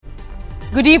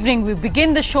Good evening. We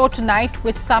begin the show tonight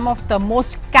with some of the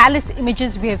most callous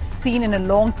images we have seen in a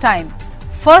long time.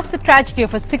 First, the tragedy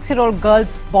of a 6-year-old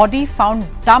girl's body found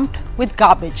dumped with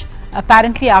garbage,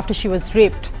 apparently after she was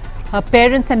raped. Her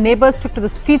parents and neighbors took to the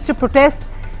streets to protest.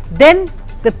 Then,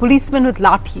 the policemen with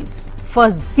lathis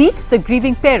first beat the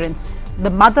grieving parents, the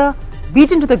mother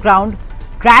beaten to the ground,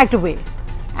 dragged away,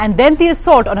 and then the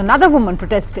assault on another woman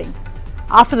protesting.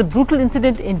 After the brutal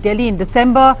incident in Delhi in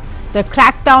December, the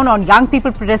crackdown on young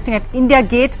people protesting at India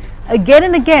Gate, again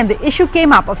and again the issue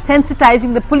came up of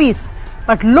sensitizing the police.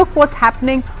 But look what's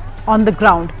happening on the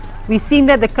ground. We've seen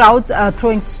that the crowds are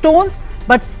throwing stones,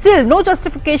 but still no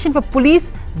justification for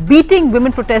police beating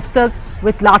women protesters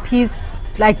with lathis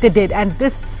like they did. And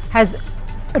this has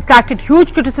attracted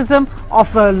huge criticism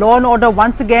of law and order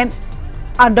once again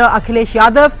under Akhilesh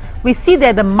Yadav. We see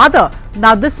there the mother.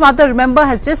 Now this mother, remember,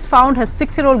 has just found her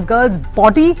 6-year-old girl's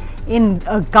body in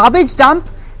a garbage dump.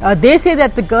 They say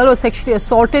that the girl was sexually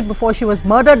assaulted before she was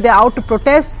murdered. They're out to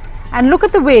protest. And look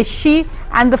at the way she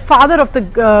and the father of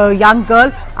the young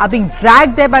girl are being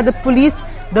dragged there by the police.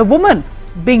 The woman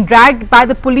being dragged by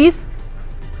the police,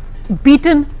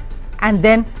 beaten, and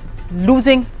then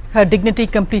losing her dignity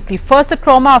completely. First, the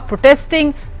trauma of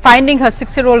protesting, finding her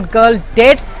 6-year-old girl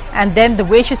dead, and then the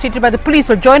way she's treated by the police.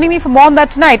 Well, joining me for more on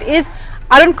that tonight is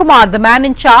Arun Kumar, the man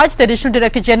in charge, the Additional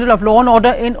Director General of Law and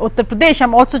Order in Uttar Pradesh.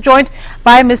 I'm also joined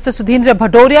by Mr. Sudhindra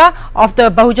Bhadoria of the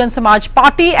Bahujan Samaj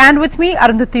Party, and with me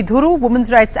Arundhati Dhuru,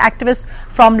 women's rights activist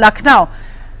from Lucknow.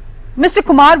 Mr.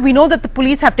 Kumar, we know that the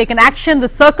police have taken action. The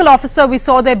circle officer we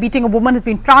saw there beating a woman has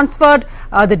been transferred.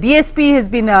 The DSP has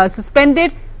been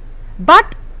suspended.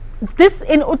 But this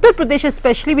in Uttar Pradesh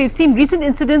especially, we've seen recent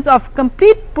incidents of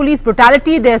complete police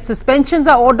brutality. Their suspensions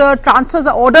are ordered, transfers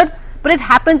are ordered, but it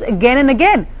happens again and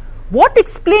again. What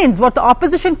explains what the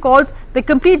opposition calls the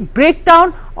complete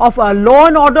breakdown of law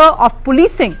and order of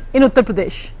policing in Uttar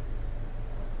Pradesh?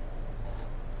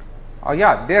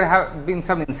 Yeah, there have been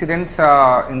some incidents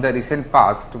in the recent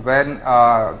past when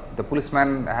the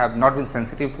policemen have not been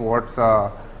sensitive towards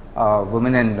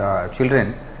women and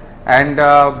children. And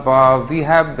we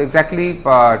have exactly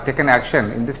taken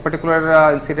action. In this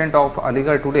particular incident of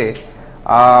Aligarh today,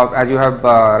 as you have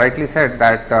rightly said,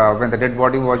 that when the dead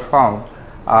body was found,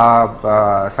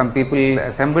 some people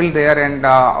assembled there, and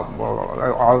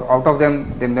out of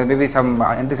them there may be some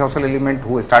anti-social element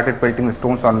who started pelting the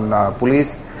stones on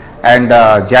police and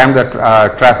jammed the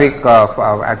traffic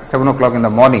at 7 o'clock in the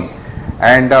morning.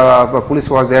 And the police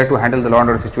was there to handle the law and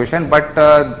order situation. But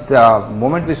the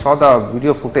moment we saw the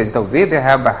video footage, the way they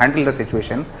have handled the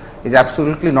situation is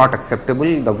absolutely not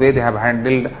acceptable. The way they have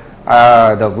handled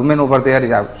the women over there is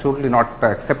absolutely not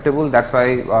acceptable. That's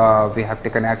why we have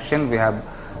taken action. We have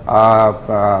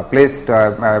placed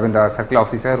the circle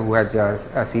officer who has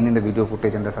seen in the video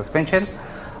footage under suspension.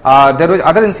 There were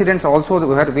other incidents also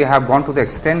where we have gone to the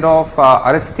extent of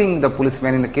arresting the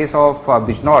policemen. In the case of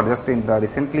Bijnor, just in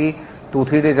recently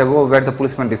 2-3 days ago, where the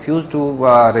policeman refused to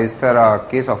register a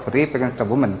case of rape against a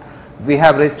woman, we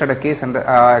have registered a case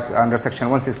under section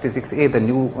 166A, the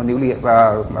newly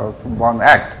born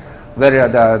act, where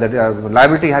the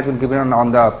liability has been given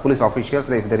on the police officials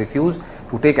that if they refuse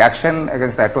to take action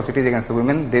against the atrocities against the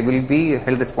women, they will be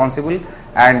held responsible,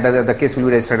 and the case will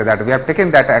be registered at that. We have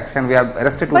taken that action. We have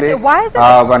arrested today one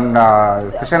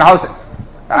station house.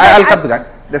 I'll come to that.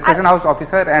 The station house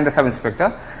officer and the sub-inspector.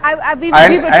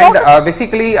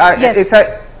 Basically, yes. It's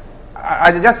a.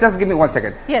 Just give me 1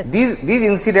 second. Yes. These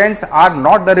incidents are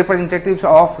not the representatives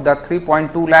of the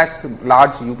 3.2 lakhs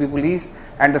large UP police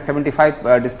and the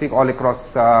 75 district all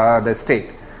across the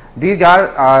state. These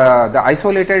are the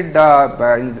isolated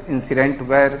incident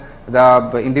where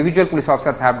the individual police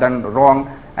officers have done wrong,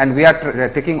 and we are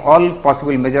taking all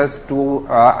possible measures to,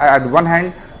 at one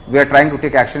hand, we are trying to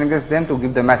take action against them to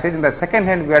give the message. On the second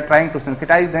hand, we are trying to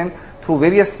sensitize them through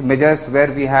various measures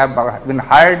where we have been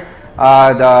hired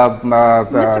Mr.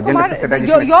 Kumar,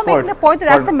 you're making the point that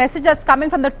that's a message that's coming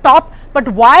from the top, but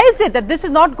why is it that this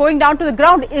is not going down to the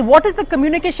ground? What is the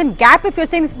communication gap if you're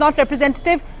saying this is not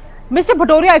representative? Mr.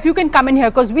 Bhadoria, if you can come in here,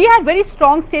 because we had very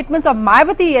strong statements of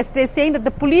Mayawati yesterday saying that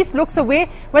the police looks away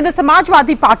when the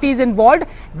Samajwadi Party is involved.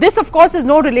 This, of course, is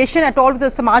no relation at all with the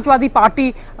Samajwadi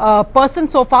Party person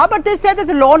so far, but they've said that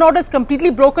the law and order is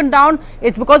completely broken down.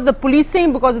 It's because of the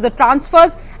policing, because of the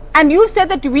transfers. And you said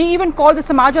that we even call the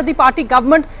Samajwadi Party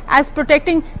government as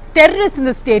protecting terrorists in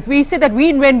the state. We say that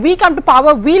when we come to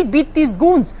power, we'll beat these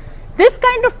goons. This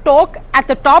kind of talk at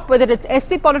the top, whether it's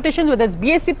SP politicians, whether it's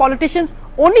BSP politicians,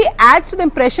 only adds to the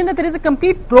impression that there is a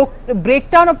complete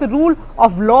breakdown of the rule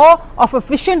of law, of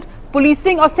efficient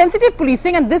policing, of sensitive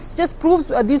policing, and this just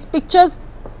proves these pictures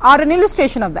are an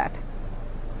illustration of that.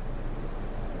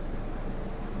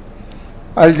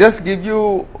 I'll just give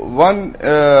you one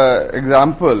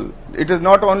example. It is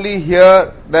not only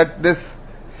here that this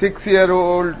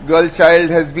 6-year-old girl child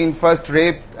has been first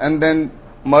raped and then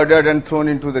murdered and thrown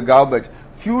into the garbage.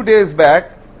 Few days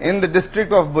back in the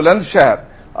district of Bulandshahr,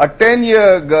 a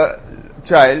 10-year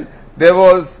child, there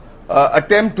was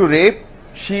attempt to rape.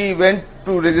 She went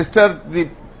to register the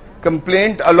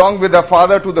complaint along with her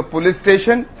father to the police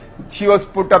station. She was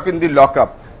put up in the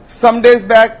lockup. Some days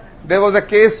back, there was a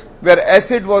case where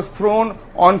acid was thrown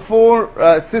on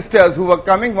 4 sisters who were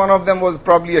coming. One of them was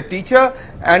probably a teacher,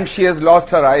 and she has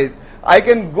lost her eyes. I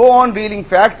can go on reading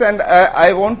facts, and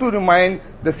I want to remind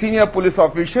the senior police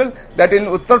official that in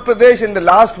Uttar Pradesh in the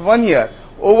last 1 year,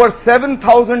 over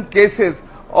 7,000 cases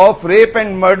of rape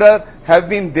and murder have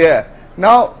been there.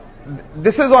 Now,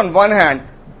 this is on one hand.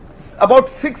 About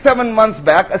 6-7 months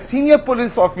back, a senior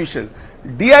police official,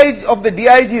 DIG of the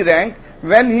DIG rank,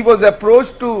 when he was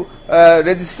approached to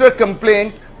register a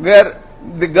complaint where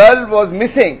the girl was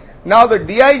missing. Now the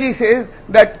DIG says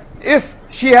that if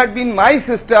she had been my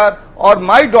sister or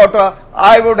my daughter,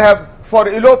 I would have, for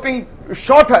eloping,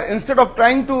 shot her, instead of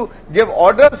trying to give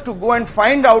orders to go and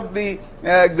find out the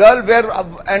girl where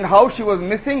and how she was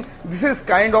missing. This is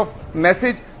kind of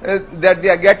message that they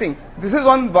are getting. This is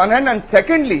on one hand, and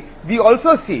secondly, we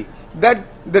also see that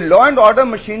the law and order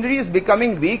machinery is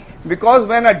becoming weak, because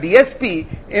when a DSP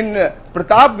in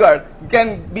Pratapgarh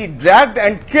can be dragged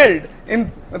and killed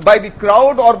by the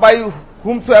crowd or by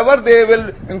whomsoever they will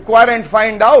inquire and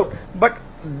find out. But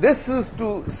this is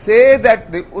to say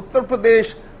that the Uttar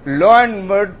Pradesh law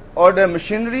and order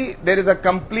machinery, there is a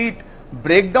complete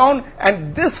breakdown,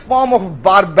 and this form of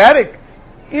barbaric,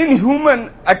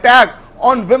 inhuman attack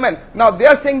on women. Now they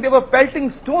are saying they were pelting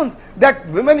stones. That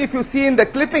women, if you see in the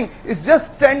clipping, is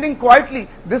just standing quietly.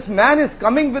 This man is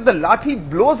coming with the lathi,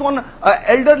 blows on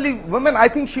elderly women. I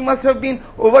think she must have been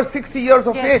over 60 years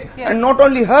of age. And not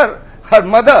only her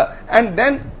mother, and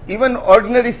then even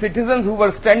ordinary citizens who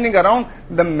were standing around.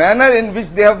 The manner in which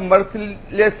they have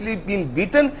mercilessly been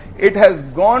beaten, it has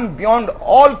gone beyond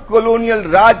all colonial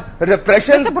Raj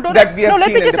repressions that we have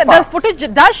seen in the past. The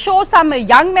footage does show some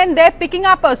young men there picking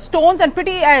up stones, and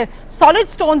pretty solid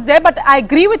stones there, but I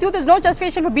agree with you, there's no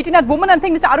justification for beating that woman. I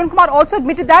think Mr. Arun Kumar also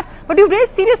admitted that, but you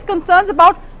raised serious concerns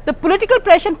about the political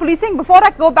pressure and policing. Before I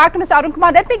go back to Mr. Arun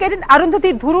Kumar, let me get in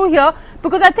Arundhati Dhuru here,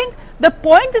 because I think the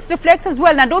point this reflects as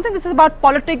well, and I don't think this is about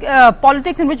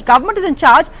politics in which government is in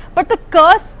charge, but the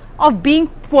curse of being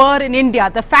poor in India.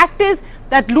 The fact is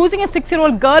that losing a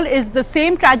 6-year-old girl is the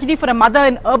same tragedy for a mother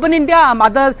in urban India, a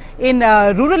mother in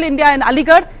rural India in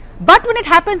Aligarh. But when it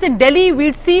happens in Delhi,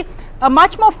 we'll see a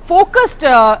much more focused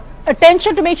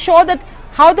attention to make sure that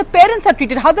how the parents are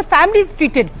treated, how the family is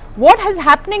treated, what is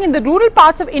happening in the rural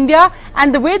parts of India,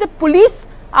 and the way the police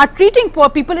are treating poor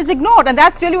people is ignored. And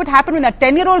that's really what happened when that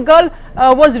 10-year-old girl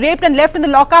was raped and left in the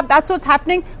lockup. That's what's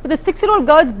happening with the 6-year-old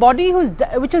girl's body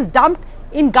which was dumped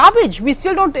in garbage. We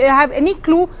still don't have any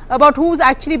clue about who's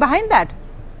actually behind that.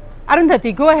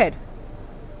 Arundhati, go ahead.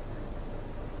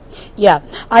 Yeah,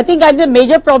 I think the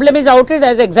major problem is outrage,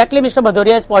 as exactly Mr.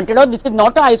 Bhadoria has pointed out. This is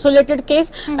not an isolated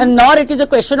case, and nor it is a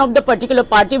question of the particular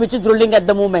party which is ruling at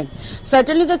the moment.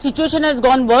 Certainly the situation has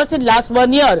gone worse in last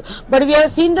 1 year, but we have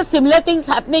seen the similar things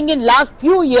happening in last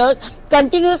few years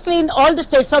continuously in all the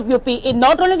states of UP, in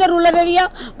not only the rural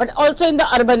area but also in the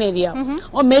urban area.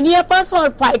 Many of us are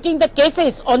fighting the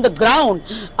cases on the ground.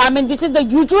 I mean, this is the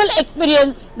usual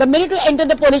experience. The minute you enter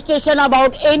the police station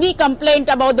about any complaint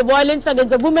about the violence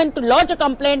against the woman, to lodge a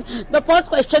complaint, the first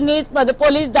question is by the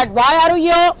police that why are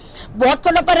you here, what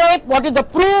sort of a rape, what is the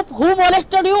proof, who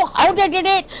molested you, how they did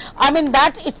it. I mean,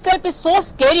 that itself is so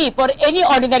scary for any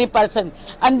ordinary person.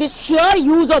 And this sheer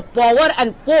use of power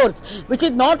and force, which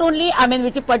is not only, I mean,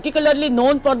 which is particularly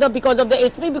known for because of the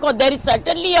SP, because there is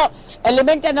certainly a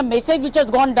element and a message which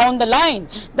has gone down the line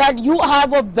that you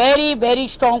have a very, very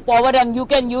strong power and you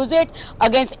can use it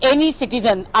against any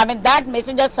citizen. I mean, that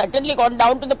message has certainly gone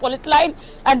down to the police line,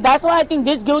 and that's why I think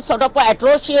this gives sort of a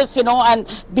atrocious,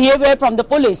 and behavior from the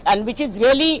police, and which is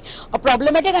really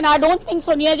problematic. And I don't think,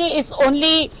 Sonia ji, is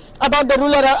only about the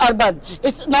rural or urban.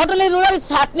 It's not only rural, it's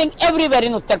happening everywhere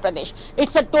in Uttar Pradesh.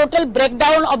 It's a total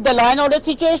breakdown of the law and order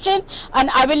situation, and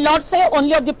I will not say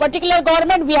only of the particular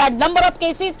government. We had number of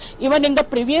cases even in the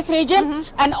previous regime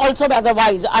and also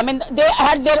otherwise. I mean, they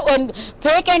had their own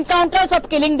fake encounters of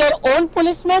killing their own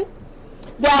policemen.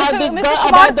 They have this girl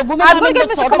about the woman. I'm going to get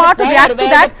Mr. Kumar to react to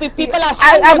that.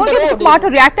 I want to get Mr. Kumar to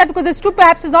react to that, because it's true,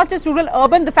 perhaps it's not just rural,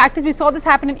 urban. The fact is we saw this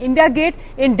happen in India Gate,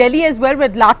 in Delhi as well,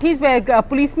 with lathis, where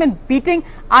policemen beating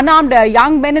unarmed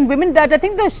young men and women. That I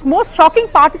think the most shocking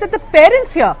part is that the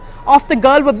parents here of the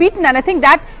girl were beaten. And I think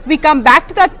that we come back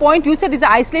to that point. You said these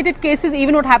are isolated cases,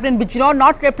 even what happened in Bijnor,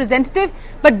 not representative.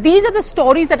 But these are the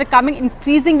stories that are coming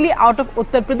increasingly out of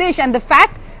Uttar Pradesh, and the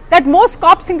fact that most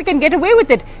cops think they can get away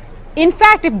with it. In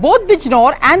fact, if both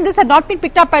Bijnor and this had not been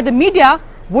picked up by the media,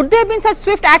 would there have been such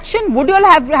swift action? Would you all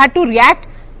have had to react?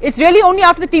 It's really only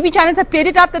after the TV channels have played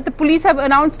it up that the police have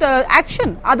announced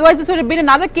action. Otherwise, this would have been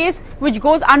another case which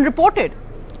goes unreported.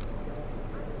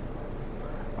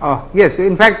 Yes,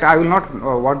 in fact, I will not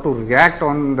want to react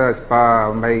on the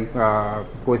my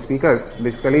co-speakers.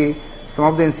 Basically, some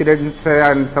of the incidents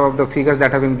and some of the figures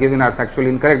that have been given are factually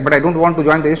incorrect, but I don't want to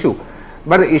join the issue.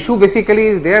 But the issue basically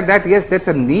is there that yes, there's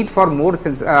a need for more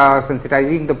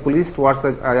sensitizing the police towards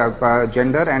the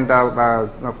gender and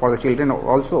for the children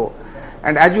also.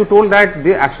 And as you told that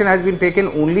the action has been taken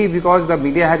only because the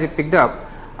media has picked up.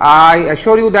 I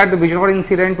assure you that the Bijnor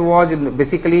incident was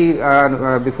basically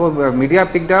before media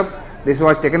picked up. This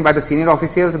was taken by the senior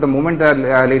officials. The moment the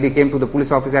lady came to the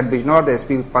police office at Bijnor, the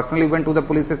SP personally went to the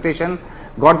police station,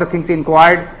 got the things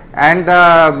inquired, and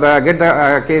get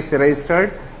the case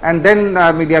registered, and then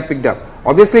media picked up.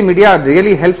 Obviously, media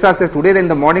really helps us. Today in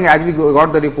the morning, as we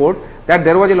got the report that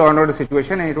there was a law and order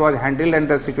situation and it was handled and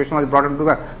the situation was brought into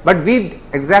the. But we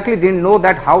exactly didn't know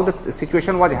that how the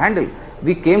situation was handled.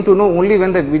 We came to know only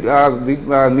when the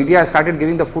media started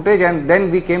giving the footage, and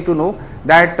then we came to know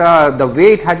that the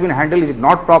way it has been handled is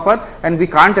not proper, and we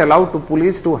can't allow to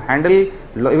police to handle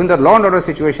even the law and order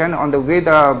situation on the way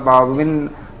the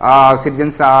women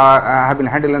citizens have been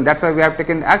handled, and that's why we have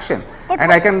taken action.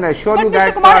 And I can assure you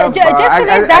that Kumar, just to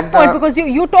raise that point, because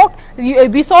you talked,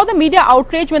 we saw the media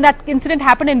outrage when that incident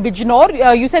happened in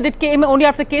Bijnor. You said it came only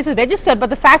after the case was registered, but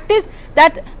the fact is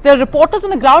that the reporters on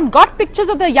the ground got pictures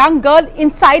of the young girl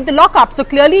inside the lockup. So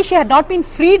clearly she had not been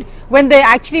freed when they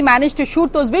actually managed to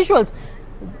shoot those visuals.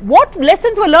 What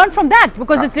lessons were learned from that?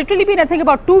 Because it's literally been, I think,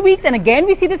 about 2 weeks, and again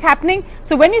we see this happening.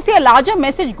 So when you say a larger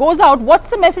message goes out, what's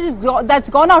the message that's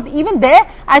gone out? Even there,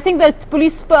 I think that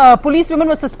police women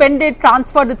were suspended,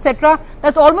 transferred, etc.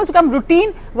 That's almost become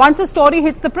routine once a story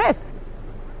hits the press.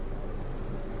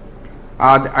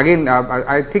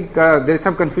 I think there is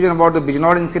some confusion about the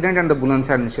Bijnor incident and the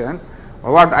Bulandshahr incident.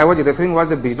 What I was referring was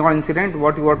the Bijnor incident.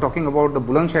 What you were talking about, the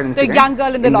Bulandshahr incident, the young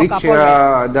girl in the lockup, which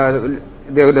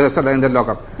in the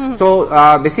lockup.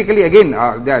 So basically, again,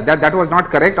 that was not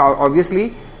correct,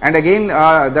 obviously. And again,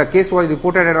 the case was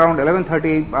reported around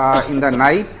 11:30 in the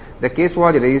night. The case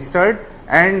was registered,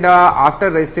 and after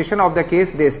registration of the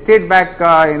case, they stayed back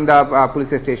in the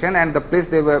police station, and the place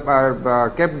they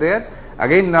were kept there.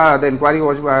 Again, the inquiry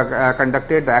was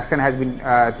conducted. The action has been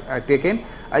taken.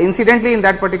 Incidentally, in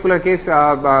that particular case,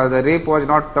 the rape was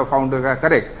not found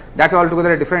correct. That's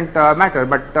altogether a different matter.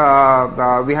 But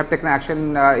we have taken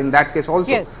action in that case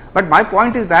also. Yes. But my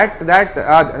point is that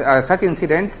such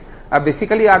incidents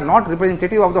basically are not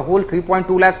representative of the whole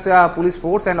 3.2 lakhs police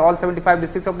force and all 75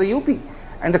 districts of the UP.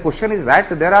 And the question is that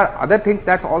there are other things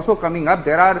that's also coming up.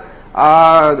 There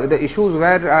are the issues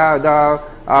where the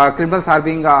criminals are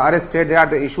being arrested. There are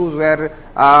the issues where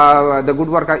the good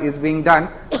work is being done.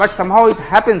 But somehow it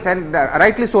happens, and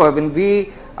rightly so. When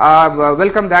we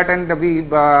welcome that, and we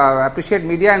appreciate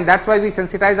media, and that's why we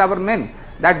sensitize our men.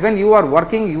 That when you are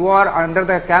working, you are under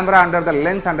the camera, under the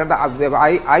lens, under the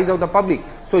eyes of the public.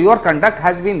 So your conduct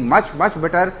has been much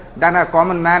better than a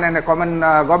common man and a common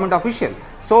government official.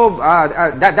 So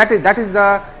that is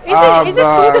the. Is it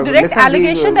true the direct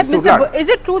allegation that Is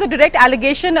it true the direct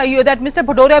allegation that Mr.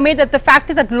 Bhadoria made, that the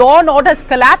fact is that law and order has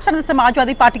collapsed under the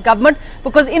Samajwadi Party government,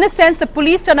 because in a sense the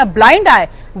police turn a blind eye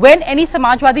when any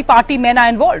Samajwadi Party men are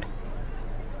involved?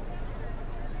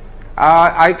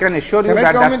 I can assure you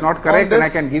that that's not correct, and I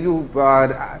can give you.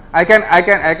 I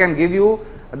can give you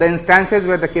the instances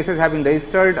where the cases have been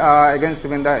registered against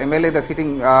when the MLA, the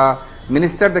sitting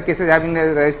minister, the cases have been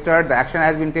registered, the action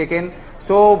has been taken.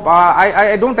 So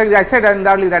I don't agree. I said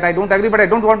earlier that I don't agree, but I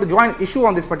don't want to join issue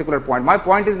on this particular point. My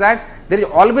point is that there is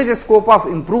always a scope of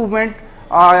improvement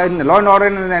in law and order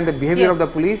and the behavior of the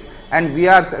police, and we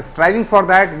are striving for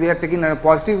that. We are taking a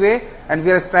positive way, and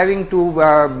we are striving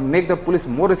to make the police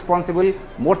more responsible,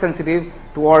 more sensitive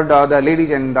toward the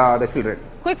ladies and the children.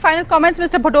 Quick final comments,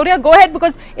 Mr. Bhadoria, go ahead,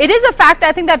 because it is a fact,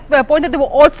 I think, that point that there were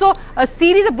also a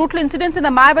series of brutal incidents in the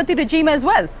Mayawati regime as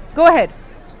well. Go ahead.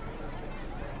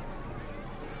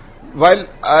 While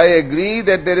I agree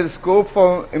that there is scope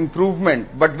for improvement,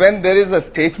 but when there is a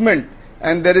statement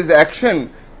and there is action,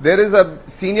 there is a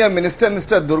senior minister,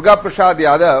 Mr. Durga Prasad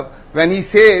Yadav, when he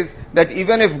says that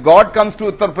even if God comes to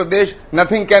Uttar Pradesh,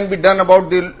 nothing can be done about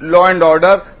the law and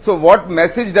order. So what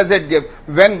message does it give?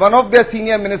 When one of their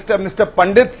senior minister, Mr.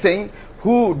 Pandit Singh,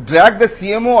 who dragged the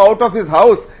CMO out of his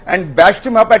house and bashed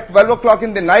him up at 12 o'clock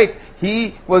in the night.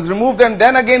 He was removed and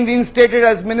then again reinstated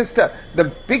as minister. The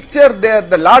picture there,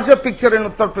 the larger picture in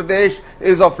Uttar Pradesh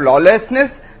is of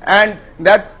lawlessness, and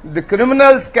that the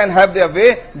criminals can have their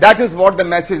way. That is what the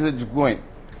message is going.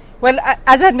 Well, as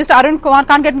I said, Mr. Arun Kumar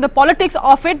can't get into the politics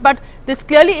of it, but this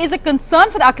clearly is a concern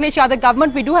for the Akhilesh Yadav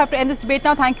government. We do have to end this debate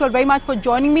now. Thank you all very much for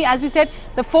joining me. As we said,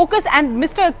 the focus, and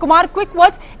Mr. Kumar, quick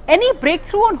words, any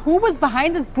breakthrough on who was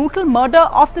behind this brutal murder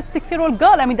of the 6-year-old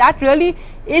girl? I mean, that really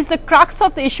is the crux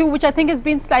of the issue, which I think has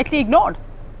been slightly ignored.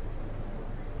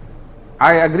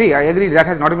 I agree. That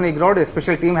has not been ignored. A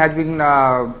special team has been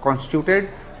constituted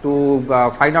to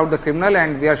find out the criminal,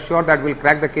 and we are sure that we'll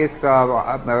crack the case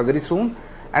very soon.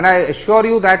 And I assure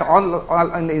you that all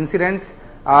the incidents,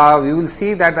 we will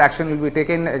see that the action will be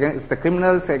taken against the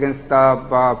criminals, against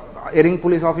the erring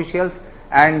police officials,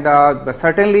 and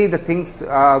certainly the things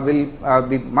will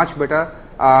be much better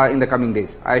in the coming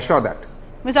days. I assure that.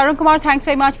 Mr. Arun Kumar, thanks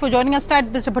very much for joining us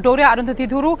tonight. Mr. Bhadoria, Arundhati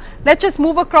Dhuru. Let's just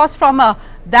move across from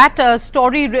that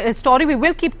story. We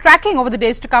will keep tracking over the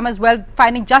days to come as well,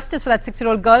 finding justice for that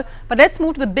 6-year-old girl. But let's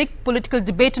move to the big political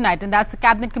debate tonight, and that's the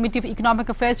Cabinet Committee of Economic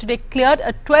Affairs today cleared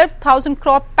a 12,000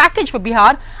 crore package for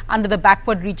Bihar under the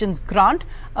backward regions grant.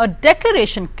 A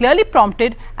declaration clearly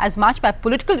prompted as much by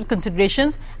political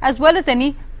considerations as well as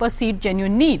any perceived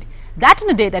genuine need. That in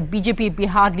a day that BJP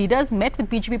Bihar leaders met with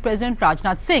BJP President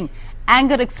Rajnath Singh.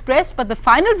 Anger expressed, but the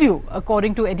final view,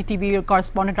 according to NDTV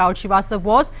correspondent Rahul Srivastava,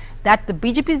 was that the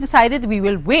BJP has decided we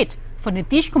will wait for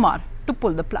Nitish Kumar to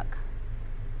pull the plug.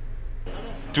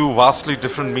 Two vastly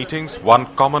different meetings, one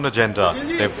common agenda,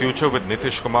 their future with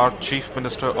Nitish Kumar, Chief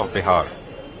Minister of Bihar.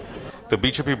 The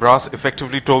BJP brass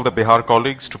effectively told the Bihar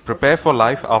colleagues to prepare for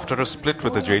life after a split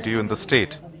with the JDU in the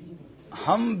state.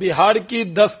 हम बिहार की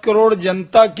 10 करोड़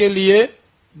जनता के लिए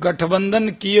गठबंधन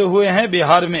किए हुए हैं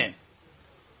बिहार में,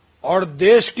 और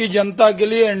देश की जनता के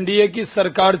लिए एनडीए की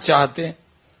सरकार चाहते हैं।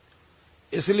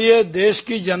 इसलिए देश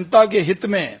की जनता के हित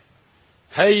में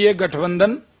है ये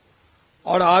गठबंधन,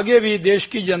 और आगे भी देश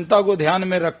की जनता को ध्यान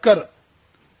में रखकर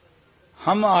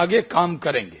हम आगे काम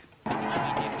करेंगे।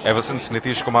 Ever since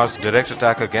Nitish Kumar's direct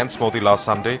attack against Modi last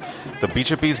Sunday, the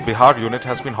BJP's Bihar unit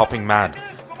has been hopping mad.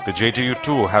 The JDU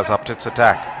too has upped its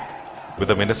attack, with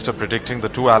the minister predicting the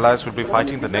two allies will be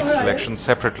fighting the next election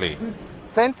separately.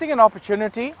 Sensing an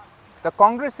opportunity, the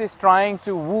Congress is trying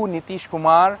to woo Nitish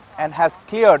Kumar and has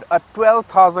cleared a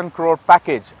 12,000 crore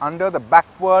package under the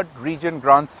Backward Region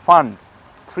Grants Fund.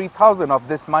 3,000 of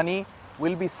this money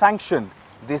will be sanctioned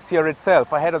this year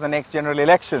itself ahead of the next general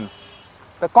elections.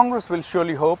 The Congress will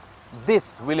surely hope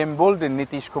this will embolden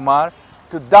Nitish Kumar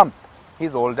to dump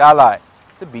his old ally,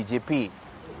 the BJP.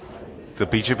 The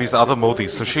BJP's other Modi,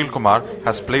 Sushil Kumar,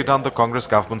 has played down the Congress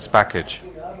government's package.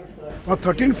 और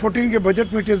 13-14 के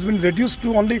budget में it has been reduced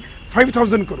to only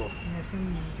 5,000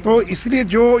 crore. तो इसलिए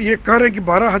जो ये कह रहे हैं कि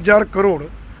 12,000 करोड़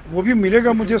वो भी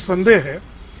मिलेगा, मुझे संदेह है।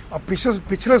 अब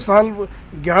पिछले साल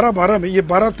 11-12 में, ये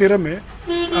 12-13 में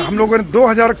हम लोगों ने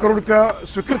 2,000 करोड़ रुपया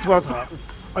स्वीकृत हुआ था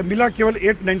और मिला केवल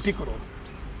 890 करोड़।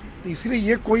 तो इसलिए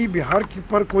ये कोई बिहार के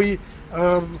पर कोई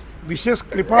विशेष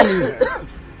कृपा नहीं है,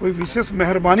 कोई विशेष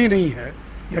मेहरबानी नहीं है।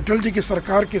 अटल जी की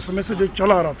सरकार के समय से जो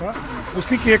चला आ रहा था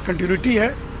उसी की एक कंटिन्यूटी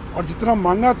है, और जितना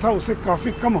मांगा था उससे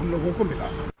काफी कम हम लोगों को मिला।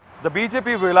 The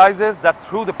BJP realizes that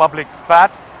through the public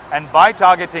spat and by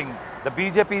targeting the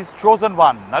BJP's chosen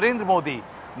one, Narendra Modi,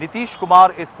 Nitish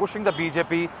Kumar is pushing the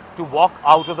BJP to walk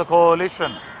out of the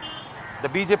coalition. The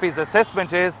BJP's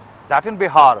assessment is that in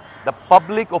Bihar, the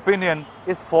public opinion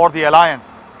is for the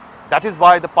alliance. That is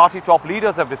why the party top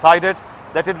leaders have decided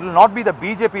that it will not be the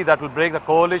BJP that will break the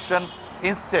coalition.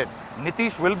 Instead,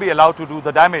 Nitish will be allowed to do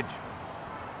the damage.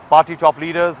 Party top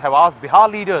leaders have asked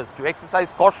Bihar leaders to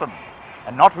exercise caution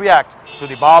and not react to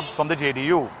the barbs from the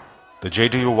JDU. The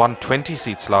JDU won 20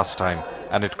 seats last time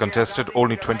and it contested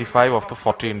only 25 of the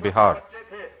 40 in Bihar.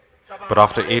 But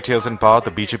after 8 years in power,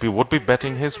 the BJP would be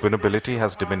betting his winnability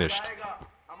has diminished.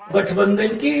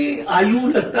 गठबंधन की आयु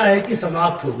लगता है कि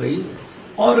समाप्त हो गई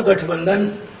और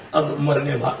गठबंधन अब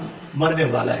मरने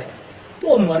वाला है।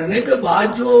 तो मरने के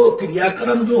बाद जो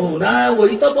क्रियाक्रम जो होना है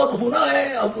वही सब अब होना है,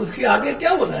 अब उसके आगे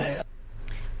क्या होना है।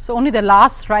 So only the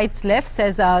last rights left,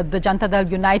 says the Janata Dal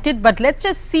United. But let's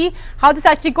just see how this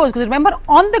actually goes. Because remember,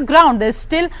 on the ground, there's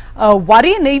still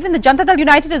worry, and even the Janata Dal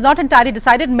United is not entirely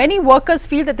decided. Many workers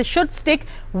feel that they should stick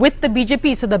with the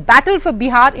BJP. So the battle for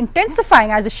Bihar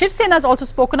intensifying, as the Shiv Sena has also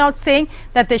spoken out, saying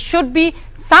that there should be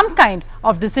some kind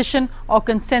of decision or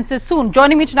consensus soon.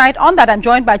 Joining me tonight on that, I'm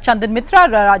joined by Chandan Mitra,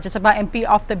 Rajya Sabha MP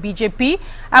of the BJP.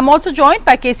 I'm also joined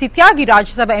by KC Tyagi,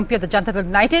 Rajya Sabha MP of the Janata Dal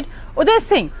United, Uday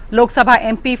Singh, Lok Sabha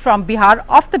MP from Bihar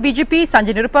of the BJP,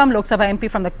 Sanjay Nirupam, Lok Sabha MP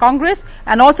from the Congress,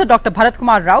 and also Dr. Bharat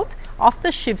Kumar Raut of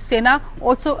the Shiv Sena,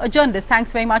 also a journalist.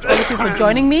 Thanks very much all of you for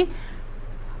joining me.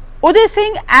 Uday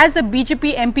Singh, as a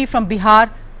BJP MP from Bihar,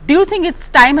 do you think its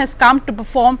time has come to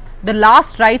perform the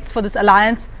last rites for this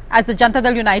alliance, as the Janata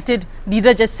Dal United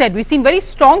leader just said? We've seen very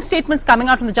strong statements coming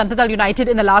out from the Janata Dal United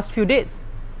in the last few days.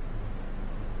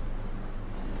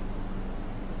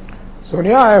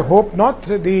 Sonia, I hope not.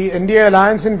 The NDA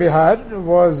alliance in Bihar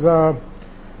was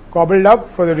cobbled up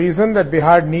for the reason that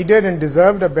Bihar needed and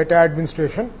deserved a better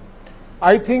administration.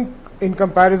 I think in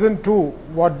comparison to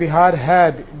what Bihar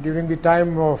had during the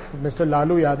time of Mr.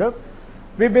 Lalu Yadav,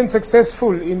 we've been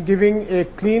successful in giving a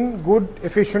clean, good,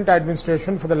 efficient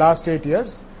administration for the last 8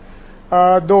 years,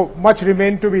 though much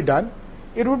remained to be done.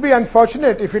 It would be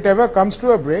unfortunate if it ever comes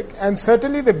to a break, and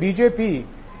certainly the BJP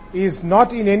is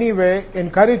not in any way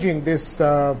encouraging this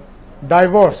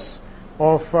divorce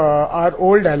of our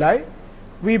old ally.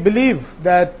 We believe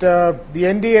that the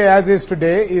NDA as is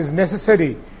today is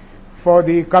necessary for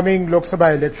the coming Lok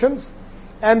Sabha elections,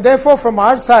 and therefore from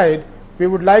our side we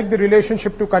would like the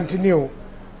relationship to continue.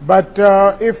 But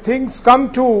if things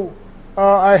come to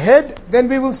a head, then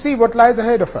we will see what lies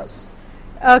ahead of us.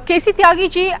 KC Tyagi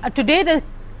ji, today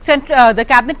the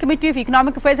Cabinet Committee of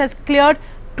Economic Affairs has cleared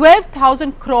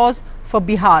 12,000 crores for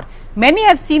Bihar. Many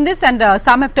have seen this, and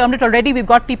some have termed it already. We've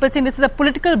got people saying this is a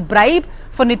political bribe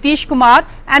for Nitish Kumar,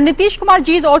 and Nitish Kumar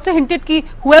ji has also hinted that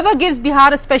whoever gives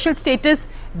Bihar a special status,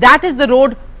 that is the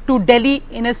road to Delhi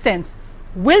in a sense.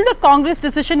 Will the Congress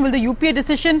decision, will the UPA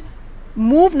decision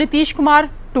move Nitish Kumar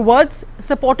towards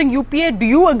supporting UPA? Do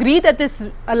you agree that this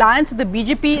alliance with the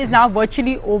BJP is now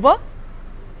virtually over?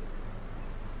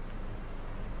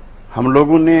 हम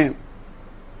लोगों ने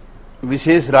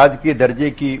विशेष राज्य के दर्जे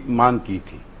की मांग की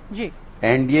थी जी।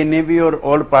 एनडीए ने भी और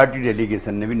ऑल पार्टी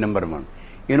डेलीगेशन ने भी। नंबर 1,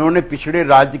 इन्होंने पिछड़े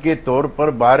राज्य के तौर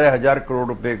पर 12,000 करोड़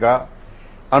रुपए का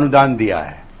अनुदान दिया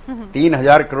है,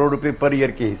 3,000 करोड़ रुपए पर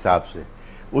ईयर के हिसाब से।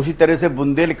 उसी तरह से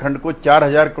बुंदेलखंड को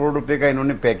 4,000 करोड़ रुपए का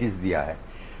इन्होंने पैकेज दिया है।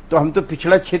 तो हम तो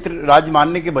पिछड़ा क्षेत्र राज्य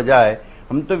मानने के बजाय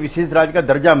हम तो विशेष राज्य का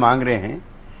दर्जा मांग रहे हैं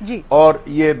जी। और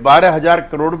ये 12,000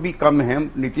 करोड़ भी कम है।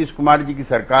 नीतीश कुमार जी की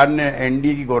सरकार ने,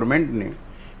 एनडीए की गवर्नमेंट ने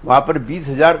वहां पर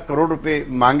 20,000 करोड़ रुपए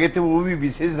मांगे थे, वो भी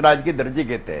विशेष राज्य के दर्जे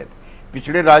के तहत,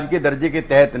 पिछड़े राज्य के दर्जे के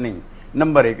तहत नहीं।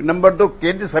 नंबर 1। नंबर 2,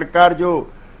 केंद्र सरकार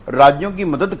जो राज्यों की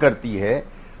मदद करती है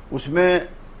उसमें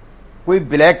कोई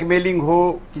ब्लैकमेलिंग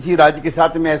हो किसी राज्य के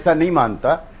साथ, मैं ऐसा नहीं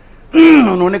मानता।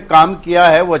 उन्होंने काम किया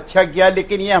है, वो अच्छा किया,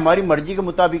 लेकिन ये हमारी मर्जी के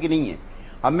मुताबिक नहीं है।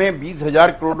 हमें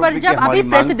 20,000 करोड़ रुपए की हमारी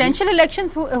मांग। प्रेसिडेंशियल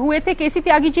इलेक्शंस हुए थे केसी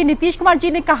त्यागी जी, नीतीश कुमार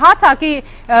जी ने कहा था कि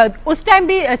उस टाइम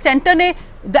भी सेंटर ने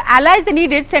the allies they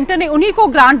needed, centre ने उन्हीं को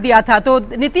ग्रांट दिया था। तो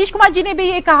नीतीश कुमार जी ने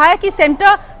भी ये कहा है कि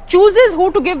centre chooses who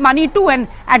to give money to, and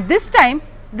at this time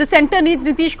the centre needs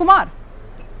Nitish Kumar.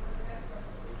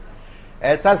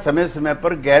 ऐसा समय समय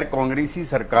पर गैर कांग्रेसी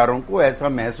सरकारों को ऐसा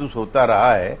महसूस होता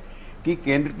रहा है कि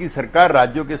केंद्र की सरकार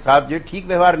राज्यों के साथ जो ठीक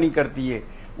व्यवहार नहीं करती है।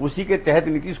 उसी के तहत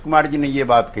नीतीश कुमार जी ने ये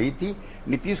बात कही थी।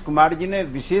 नीतीश कुमार जी ने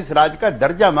विशेष राज्य का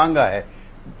दर्जा मांगा है,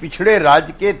 पिछड़े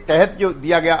राज्य के तहत जो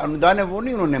दिया गया अनुदान है वो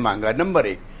नहीं उन्होंने मांगा। नंबर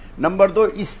 1। नंबर 2,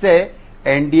 इससे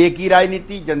एनडीए की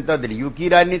राजनीति, जनता दल यू की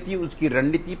राजनीति, उसकी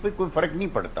रणनीति पर कोई फर्क नहीं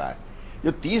पड़ता है।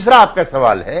 जो तीसरा आपका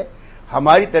सवाल है,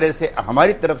 हमारी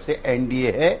तरफ से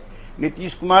एनडीए है,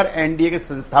 नीतीश कुमार एनडीए के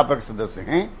संस्थापक सदस्य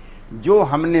हैं। जो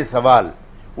हमने सवाल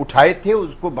उठाए थे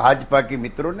उसको भाजपा के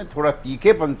मित्रों ने थोड़ा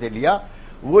तीखेपन से लिया।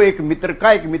 वो एक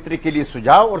मित्र के लिए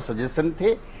सुझाव और सजेशन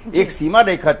थे। एक सीमा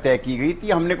रेखा तय की गई थी।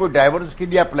 हमने कोई डाइवोर्स के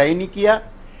लिए अप्लाई नहीं किया,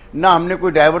 ना हमने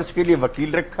कोई डाइवोर्स के लिए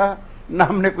वकील रखा, ना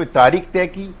हमने कोई तारीख तय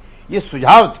की। ये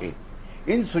सुझाव थे।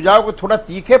 इन सुझाव को थोड़ा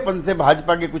तीखेपन से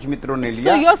भाजपा के कुछ मित्रों ने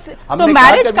लिया। तो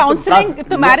मैरिज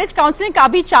काउंसलिंग का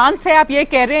भी चांस है, आप ये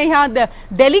कह रहे हैं यहाँ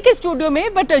दिल्ली के स्टूडियो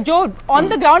में, बट जो ऑन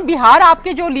द ग्राउंड बिहार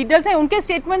आपके जो लीडर्स हैं उनके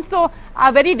स्टेटमेंट्स तो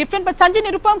are very different. But Sanjay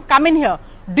Nirupam, come in here,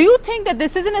 do you think that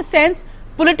this is in a sense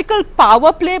political power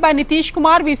play by Nitish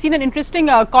Kumar? We've seen an interesting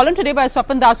column today by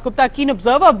Swapan Dasgupta, keen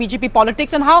observer of BJP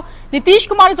politics, on how Nitish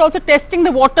Kumar is also testing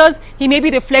the waters. He may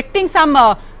be reflecting some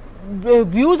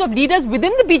views of leaders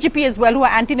within the BJP as well who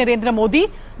are anti-Narendra Modi.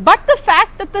 But the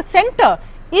fact that the centre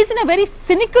is in a very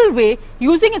cynical way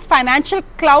using its financial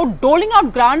clout, doling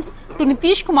out grants to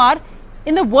Nitish Kumar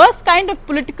in the worst kind of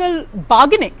political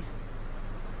bargaining.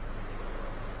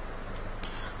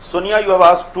 Sonia, you have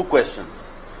asked two questions.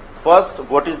 First,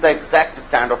 what is the exact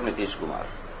stand of Nitish Kumar?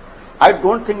 I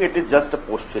don't think it is just a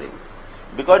posturing.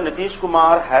 because Nitish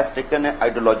Kumar has taken an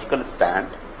ideological stand.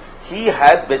 He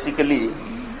has basically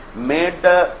made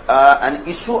an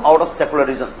issue out of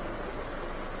secularism.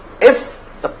 If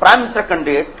the Prime Minister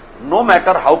candidate, no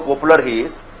matter how popular he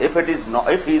is,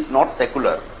 if he is not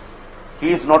secular, he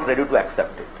is not ready to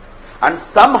accept it. And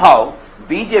somehow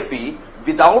BJP,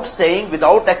 without saying,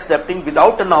 without accepting,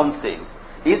 without announcing,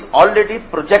 is already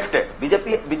projected.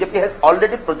 BJP has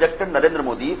already projected Narendra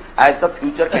Modi as the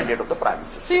future candidate of the Prime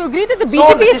Minister. So you agree that the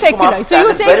BJP is secular. So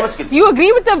you say you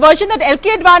agree with the version that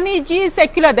LK Advani ji is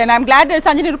secular. Then I'm glad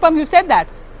Sanjay Nirupam you said that.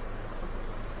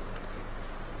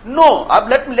 No,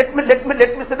 let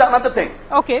me say another thing.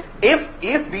 Okay. If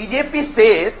BJP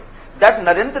says that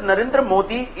Narendra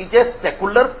Modi is a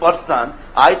secular person,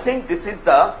 I think this is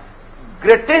the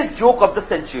greatest joke of the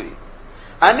century.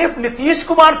 And if Nitish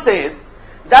Kumar says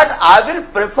that I will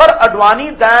prefer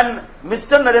Advani than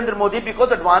Mr. Narendra Modi because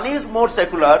Advani is more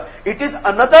secular, it is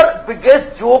another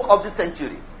biggest joke of the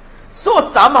century. So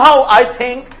somehow I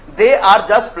think they are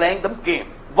just playing the game.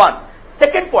 One.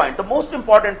 Second point, the most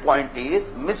important point is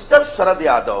Mr. Sharad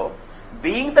Yadav,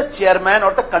 being the chairman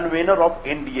or the convener of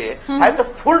NDA, has a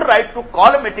full right to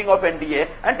call a meeting of NDA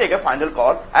and take a final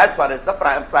call as far as the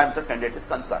Prime Minister candidate is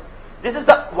concerned. This is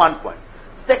the one point.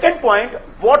 Second point,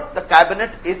 what the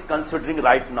cabinet is considering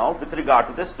right now with regard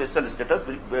to the special status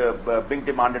being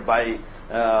demanded by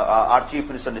our Chief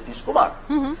Minister Nitish Kumar.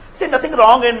 See, nothing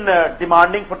wrong in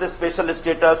demanding for the special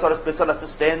status or special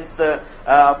assistance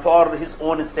for his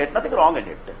own state. Nothing wrong in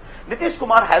it. Nitish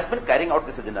Kumar has been carrying out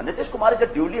this agenda. Nitish Kumar is a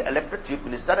duly elected Chief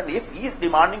Minister, and if he is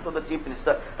demanding from the Chief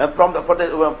Minister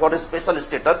for his special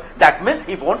status, that means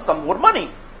he wants some more money.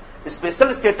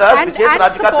 Special status, and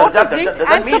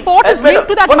support is linked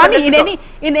to that money.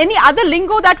 In any other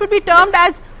lingo, that would be termed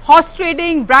as horse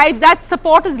trading, bribes. That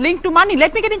support is linked to money.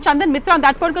 Let me get in Chandan Mitra on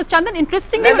that point, because Chandan,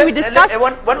 interestingly, when we discussed...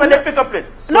 Let me complete.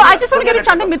 I just want to get in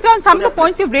Chandan Mitra on some of the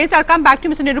points you've raised. I'll come back to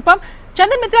Mr. Nirupam.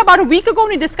 Chandan Mitra, about a week ago, when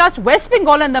we discussed West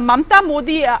Bengal and the Mamta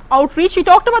Modi outreach, we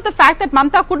talked about the fact that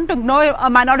Mamta couldn't ignore a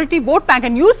minority vote bank.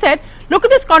 And you said, look at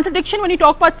this contradiction when you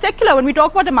talk about secular. When we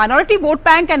talk about a minority vote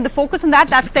bank and the focus on that,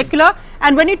 that's secular.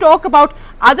 And when you talk about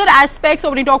other aspects, or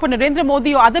when you talk about Narendra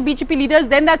Modi or other BJP leaders,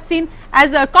 then that's seen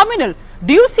as communal.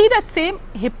 Do you see that same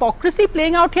hypocrisy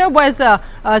playing out here? Whereas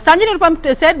Sanjay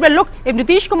Nirupam said, well, look, if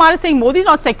Nitish Kumar is saying Modi is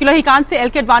not secular, he can't say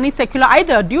LK Advani is secular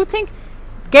either. Do you think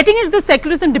getting into the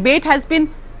secularism debate has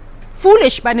been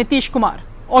foolish by Nitish Kumar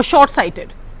or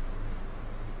short-sighted?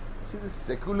 See, the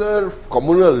secular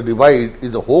communal divide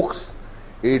is a hoax.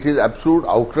 It is absolute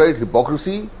outright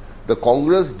hypocrisy. The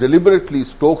Congress deliberately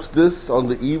stokes this on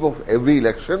the eve of every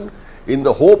election in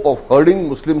the hope of herding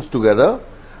Muslims together.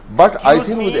 But I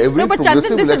think with every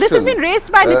progressive election... This has been raised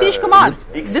by Nitish Kumar.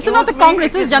 This is not the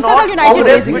Congress, this is Janata Dal United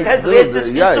raising it. It has raised this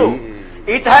issue.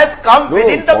 It has come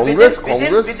within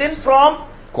from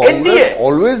NDA.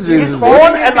 Always raises his own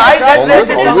allies have raised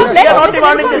this issue. We are not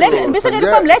demanding this. Mr.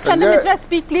 Nirupam, let Chandan Mitra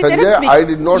speak, please. Let him speak. I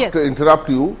did not interrupt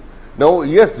you. Now,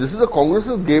 yes, this is the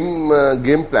Congress's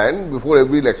game plan before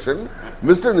every election.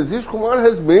 Mr. Nitish Kumar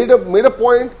has made a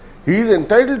point. He is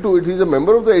entitled to it. He is a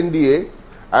member of the NDA.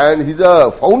 And he's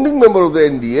a founding member of the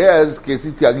NDA, as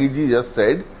K.C. Tyagiji just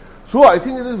said. So I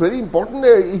think it is very important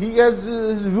he has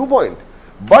his viewpoint.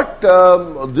 But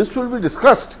this will be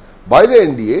discussed by the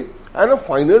NDA and a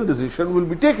final decision will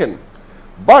be taken.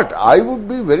 But I would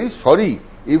be very sorry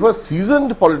if a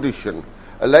seasoned politician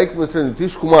like Mr.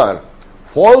 Nitish Kumar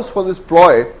falls for this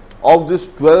ploy of this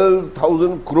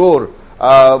 12,000 crore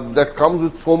that comes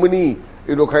with so many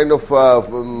kind of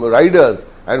riders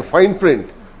and fine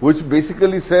print, which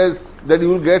basically says that you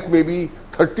will get maybe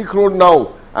 30 crore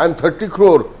now and 30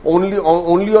 crore only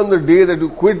on the day that you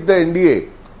quit the NDA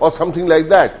or something like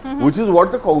that, which is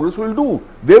what the Congress will do.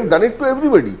 They have done it to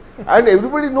everybody and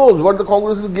everybody knows what the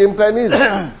Congress's game plan is.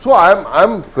 So I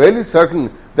am fairly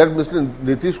certain that Mr.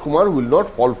 Nitish Kumar will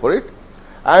not fall for it,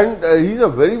 and he is a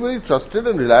very, very trusted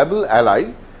and reliable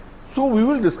ally. So we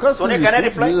will discuss. Sonia, can I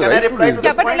reply? To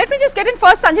this but let me just get in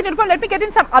first, Sanjay Nirupam. Let me get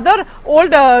in some other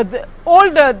old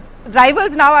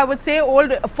rivals now. I would say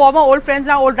former old friends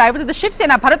now, old rivals of the Shiv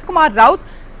Sena. Bharat Kumar Raut,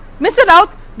 Mr.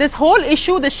 Raut. This whole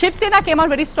issue, the Shiv Sena came out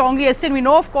very strongly yesterday. We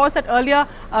know, of course, that earlier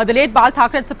the late Bal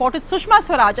Thackeray had supported Sushma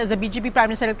Swaraj as a BJP Prime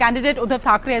Ministerial candidate. Uddhav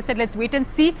Thackeray has said, let's wait and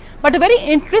see. But a very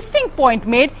interesting point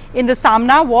made in the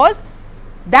Samna was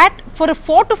that for a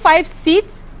 4 to 5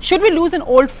 seats, should we lose an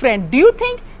old friend? Do you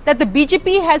think that the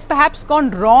BJP has perhaps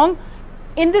gone wrong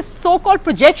in this so-called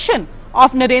projection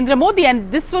of Narendra Modi,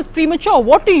 and this was premature?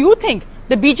 What do you think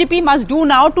the BJP must do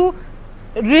now to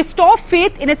restore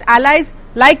faith in its allies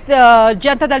like the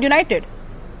Janata Dal United?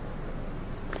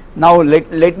 Now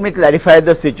let me clarify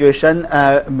the situation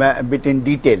a bit in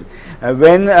detail.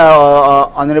 When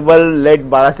Honorable led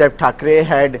Balasaheb Thackeray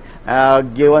had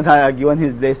given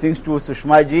his blessings to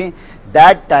Sushma ji,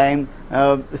 that time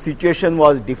situation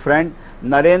was different.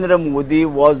 Narendra Modi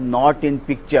was not in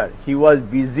picture. He was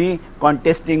busy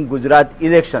contesting Gujarat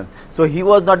elections, so he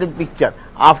was not in picture.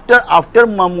 After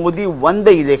Modi won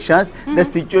the elections, the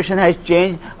situation has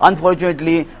changed.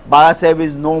 Unfortunately, Balasaheb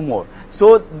is no more.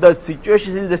 So the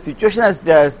situation has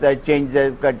changed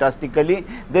drastically.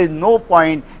 There is no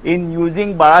point in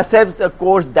using Balasaheb's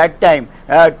course that time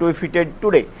to fit it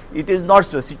today. It is not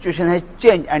so. Situation has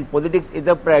changed, and politics is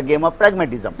a game of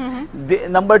pragmatism.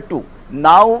 Number two.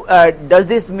 Now, does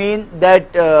this mean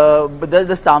that, does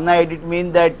the Samna edit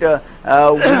mean that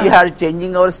we are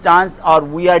changing our stance, or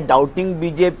we are doubting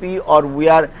BJP, or we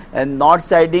are not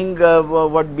siding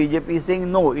what BJP is saying?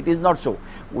 No, it is not so.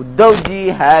 Uddhav ji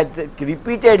has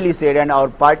repeatedly said, and our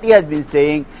party has been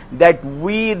saying, that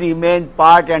we remain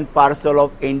part and parcel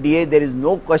of NDA. There is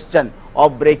no question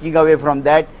of breaking away from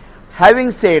that.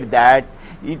 Having said that,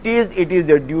 it is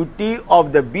the duty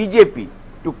of the BJP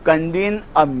to convene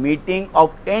a meeting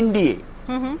of NDA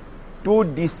to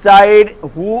decide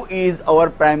who is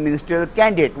our prime ministerial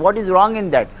candidate. What is wrong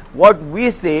in that? What we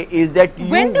say is that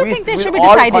when do you think they should be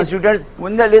all decided? Constituents,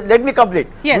 let me complete.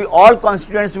 Yes. We all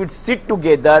constituents would sit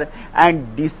together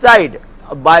and decide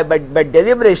by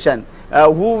deliberation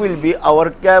who will be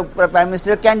our prime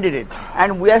minister candidate,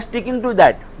 and we are sticking to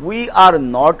that. We are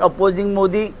not opposing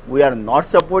Modi, we are not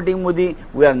supporting Modi,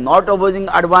 we are not opposing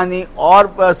Advani or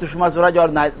Sushma Swaraj, or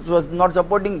not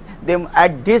supporting them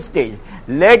at this stage.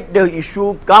 Let the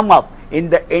issue come up in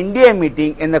the NDA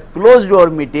meeting, in the closed door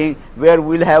meeting, where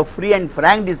we will have free and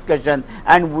frank discussion,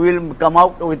 and we will come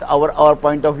out with our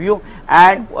point of view.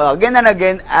 And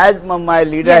again, as my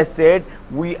leader has said,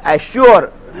 we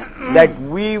assure that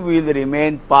we will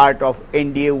remain part of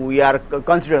NDA. We are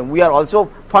considered. We are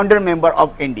also founder member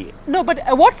of NDA. No, but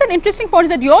what's an interesting point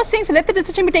is that you're saying, so let the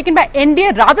decision be taken by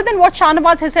NDA rather than what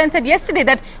Shahnawaz Hussain said yesterday,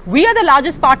 that we are the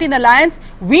largest party in the alliance.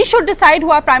 We should decide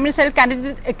who our prime ministerial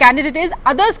candidate is.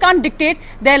 Others can't dictate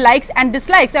their likes and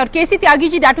dislikes. Or KC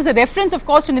Tyagi ji, that was a reference, of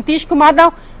course, to Nitish Kumar.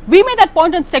 Now, we made that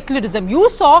point on secularism. You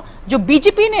saw जो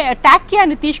BJP ने attack किया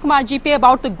Nitish Kumar ji पे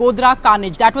about the Godhra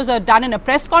carnage. That was done in a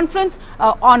press conference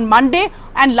on Monday,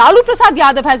 and Lalu Prasad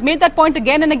Yadav has made that point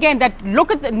again and again, that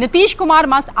look at Nitish Kumar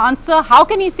must answer. How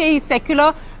can he say he's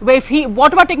secular?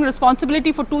 What about taking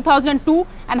responsibility for 2002?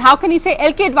 And how can he say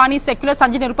LK Advani is secular?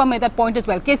 Sanjay Nirupam made that point as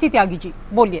well. KC Tyagi ji,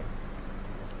 बोलिए.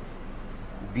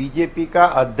 BJP का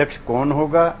अध्यक्ष कौन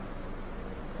होगा,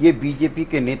 ये BJP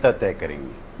के नेता तय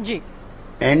करेंगे जी.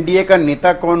 एनडीए का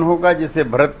नेता कौन होगा, जैसे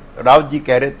भरत राव जी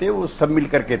कह रहे थे, वो सब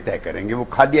मिलकर के तय करेंगे. वो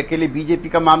खाली अकेले बीजेपी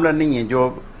का मामला नहीं है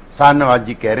जो शाहनवाज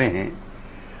जी कह रहे हैं.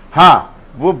 हाँ,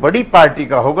 वो बड़ी पार्टी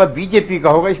का होगा, बीजेपी का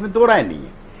होगा, इसमें दो राय नहीं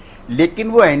है. लेकिन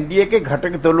वो एनडीए के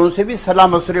घटक दलों से भी सलाह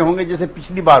मशवरे होंगे, जैसे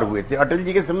पिछली बार हुए थे, अटल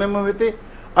जी के समय में हुए थे,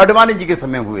 अडवाणी जी के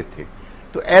समय हुए थे.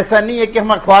 तो ऐसा नहीं है कि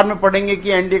हम अखबार में पढ़ेंगे कि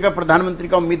एनडीए का प्रधानमंत्री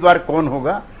का उम्मीदवार कौन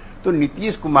होगा. तो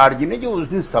नीतीश कुमार जी ने जो उस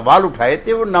दिन सवाल उठाए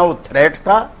थे, वो ना वो थ्रेट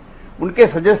था, उनके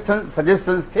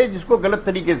सजेशंस थे, जिसको गलत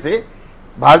तरीके से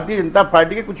भारतीय जनता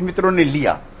पार्टी के कुछ मित्रों ने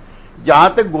लिया. जहां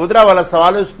तक गोधरा वाला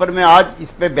सवाल है, उस पर मैं आज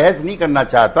इस पे बहस नहीं करना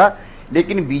चाहता,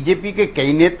 लेकिन बीजेपी के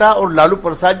कई नेता और लालू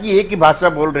प्रसाद जी एक ही भाषा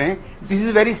बोल रहे हैं. This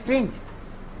is very strange.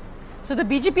 So the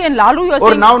BJP and Lalu,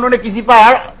 और ना उन्होंने किसी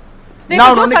पर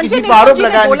आरोप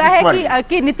लगाया. बोला है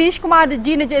कि नीतीश कुमार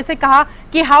जी ने जैसे कहा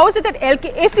कि how is it that LK,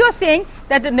 if you are saying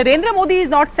that Narendra Modi is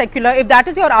not secular, if that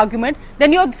is your argument,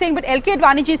 then you are saying but LK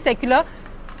Advani ji is secular.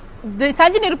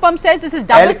 Sanjay Nirupam says this is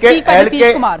double speak by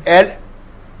Nitish Kumar.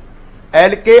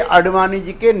 LK Advani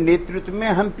ji के नेतृत्व में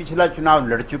हम पिछला चुनाव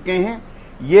लड़ चुके हैं.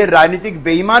 ये राजनीतिक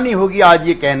बेईमानी होगी आज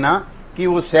ये कहना कि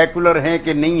वो सेकुलर हैं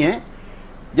कि नहीं है.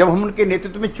 जब हम उनके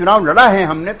नेतृत्व में चुनाव लड़ा है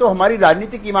हमने, तो हमारी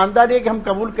राजनीतिक ईमानदारी है कि हम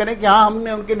कबूल करें कि हाँ,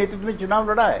 हमने उनके नेतृत्व में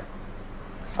चुनाव लड़ा है,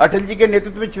 अटल जी के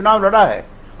नेतृत्व में चुनाव लड़ा है.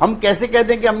 हम कैसे कह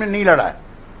दें कि हमने नहीं लड़ा है?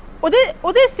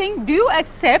 Uday Singh, do you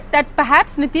accept that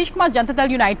perhaps Nitish Kumar Janata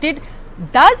Dal United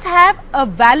does have a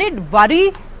valid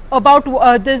worry about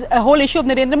this whole issue of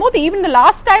Narendra Modi? Even the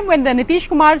last time when the Nitish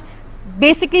Kumar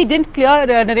basically didn't clear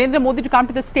Narendra Modi to come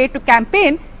to the state to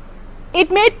campaign, it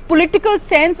made political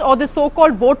sense, or the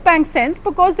so-called vote bank sense,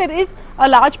 because there is a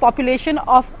large population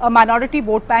of a minority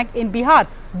vote bank in Bihar.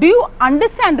 Do you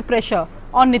understand the pressure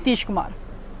on Nitish Kumar?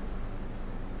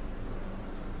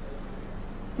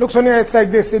 Look, Sonia, it's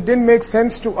like this. It didn't make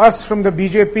sense to us from the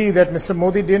BJP that Mr.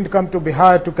 Modi didn't come to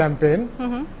Bihar to campaign,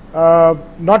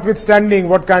 notwithstanding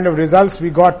what kind of results we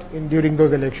got during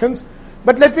those elections.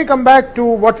 But let me come back to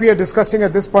what we are discussing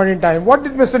at this point in time. What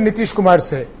did Mr. Nitish Kumar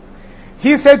say?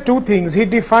 he said two things. He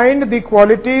defined the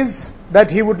qualities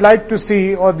that he would like to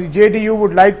see, or the JDU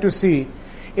would like to see,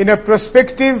 in a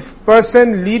prospective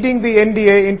person leading the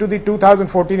NDA into the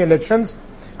 2014 elections.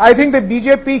 I think the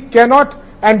BJP cannot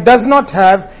and does not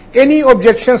have any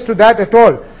objections to that at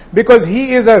all, because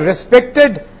he is a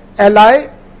respected ally,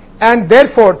 and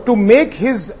therefore to make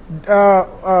his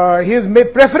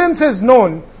preferences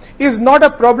known is not a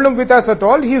problem with us at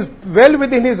all. He is well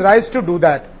within his rights to do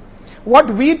that.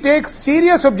 What we take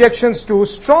serious objections to,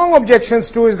 strong objections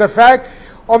to, is the fact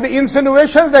of the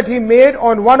insinuations that he made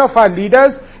on one of our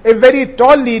leaders, a very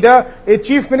tall leader, a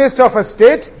chief minister of a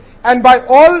state, and by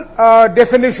all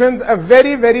definitions, a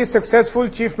very, very successful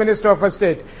chief minister of a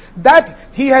state. That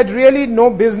he had really no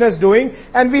business doing,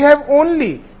 and we have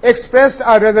only expressed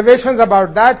our reservations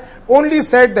about that, only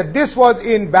said that this was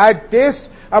in bad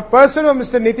taste. A person of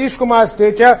Mr. Nitish Kumar's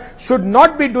stature should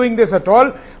not be doing this at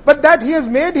all, but that he has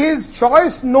made his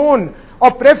choice known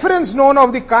or preference known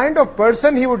of the kind of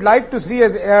person he would like to see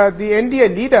as the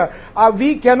NDA leader,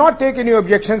 we cannot take any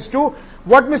objections to.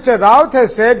 What Mr. Raut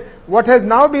has said, what has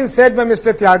now been said by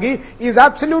Mr. Tyagi, is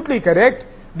absolutely correct.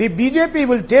 The BJP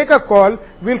will take a call,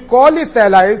 will call its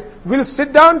allies, will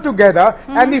sit down together,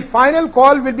 and the final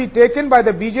call will be taken by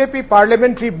the BJP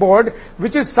Parliamentary Board,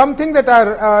 which is something that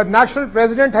our national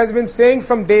president has been saying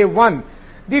from day one.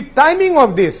 The timing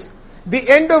of this, the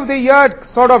end of the year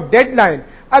sort of deadline,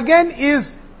 again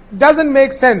doesn't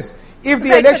make sense. If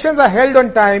the elections are held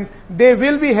on time, they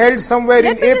will be held somewhere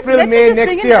in April, May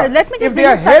next year. If they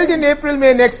are held in April,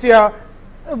 May next year,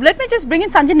 let me just bring in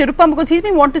Sanjay Nirupam, because he's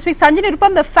been wanting to speak. Sanjay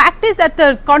Nirupam, the fact is that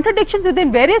the contradictions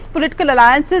within various political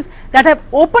alliances that have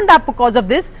opened up because of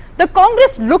this, the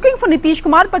Congress looking for Nitish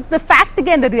Kumar, but the fact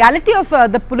again, the reality of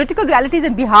the political realities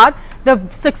in Bihar, the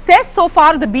success so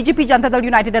far of the BJP Janata Dal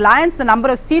United Alliance, the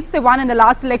number of seats they won in the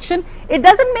last election, it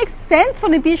doesn't make sense for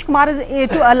Nitish Kumar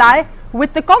to ally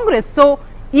with the Congress. So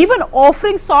even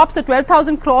offering SOPs at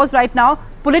 12,000 crores right now,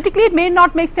 politically it may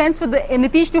not make sense for the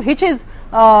Nitish to hitch his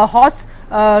horse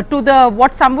to the,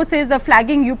 what some would say is the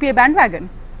flagging UPA bandwagon.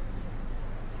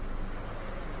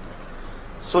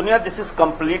 Sonia, this is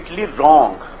completely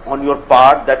wrong on your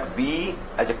part, that we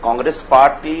as a Congress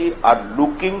party are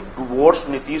looking towards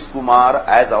Nitish Kumar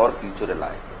as our future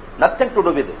ally. Nothing to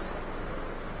do with this.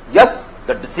 Yes,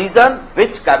 the decision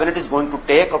which cabinet is going to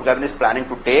take, or cabinet is planning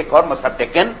to take, or must have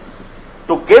taken,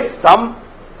 to give some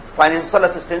financial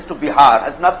assistance to Bihar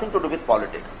has nothing to do with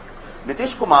politics.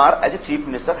 Nitish Kumar, as a chief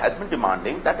minister, has been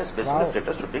demanding that a special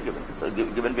status should be given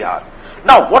Bihar.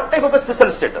 Now, what type of a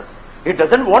special status? He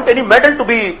doesn't want any medal to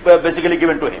be basically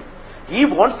given to him. He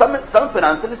wants some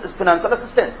financial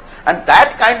assistance, and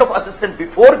that kind of assistance,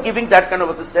 before giving that kind of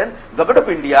assistance, Government of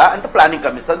India and the Planning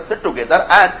Commission sit together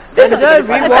and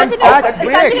we want tax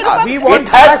breaks. We want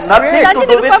tax breaks. Nothing to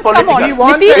do with politics. We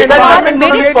want the environment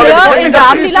made it clear in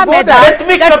Ramlila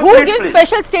Maidan that who gives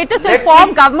special status will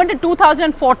form government in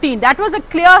 2014. That was a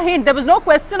clear hint. There was no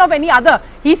question of any other.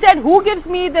 He said, who gives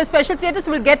me the special status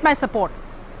will get my support.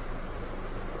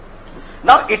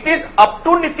 Now, it is up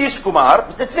to Nitish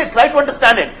Kumar. Try to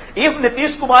understand it. If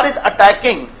Nitish Kumar is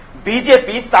attacking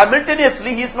BJP,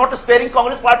 simultaneously he is not sparing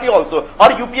Congress party also,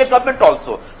 or UPA government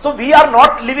also. So we are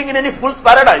not living in any fool's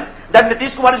paradise that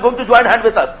Nitish Kumar is going to join hand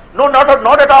with us. No, not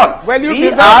at all. Well, we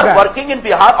are working in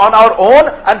Bihar on our own,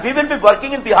 and we will be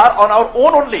working in Bihar on our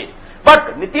own only.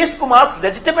 But Nitish Kumar's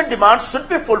legitimate demands should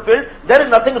be fulfilled. There is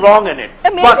nothing wrong in it.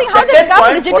 Amazing how they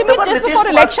become legitimate just before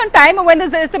election time. When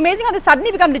it's amazing how they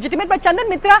suddenly become legitimate. But Chandan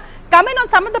Mitra, come in on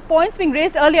some of the points being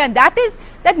raised earlier, and that is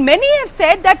that many have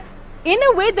said that in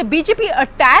a way the BJP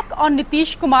attack on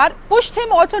Nitish Kumar pushed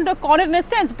him also into a corner in a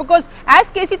sense, because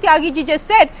as KC Tyagi ji just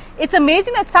said, it's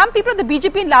amazing that some people of the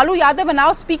BJP and Lalu Yadav are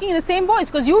now speaking in the same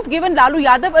voice, because you've given Lalu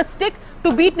Yadav a stick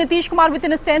to beat Nitish Kumar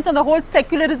within a sense on the whole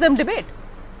secularism debate.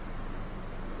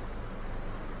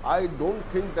 I don't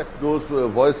think that those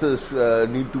voices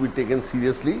need to be taken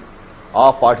seriously.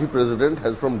 Our party president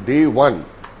has from day one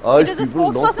urged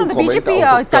people not to comment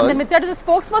out of turn. It is a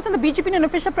spokesperson of the BJP in an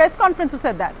official press conference who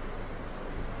said that.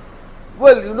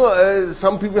 Well, you know,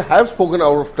 some people have spoken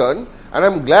out of turn, and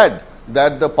I'm glad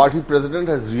that the party president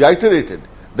has reiterated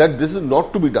that this is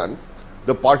not to be done.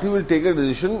 The party will take a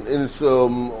decision in its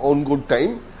own good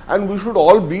time, and we should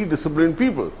all be disciplined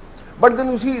people. But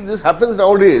then you see, this happens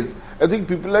nowadays. I think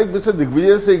people like Mr.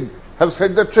 Digvijay Singh have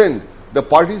set the trend. The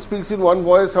party speaks in one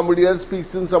voice, somebody else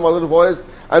speaks in some other voice,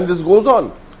 and this goes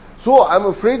on. So I'm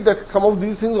afraid that some of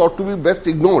these things ought to be best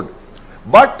ignored.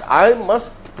 But I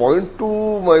must point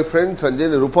to my friend Sanjay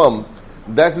Nirupam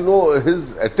that, you know,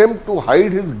 his attempt to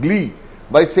hide his glee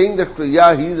by saying that,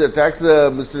 yeah, he's attacked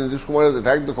Mr. Nitish Kumar has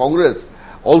attacked the Congress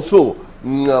also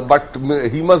but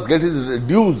he must get his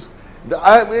dues.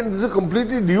 I mean, this is a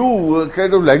completely new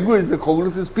kind of language the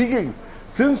Congress is speaking.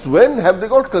 Since when have they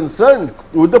got concerned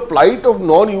with the plight of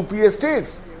non-UPA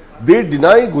states? They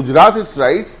deny Gujarat its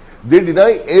rights, they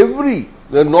deny every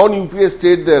non-UPA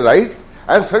state their rights,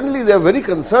 and suddenly they are very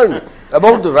concerned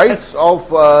about the rights of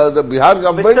the Bihar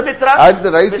government and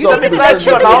the rights of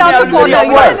election without the corner.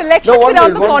 You want an election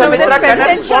without the corner, whether it's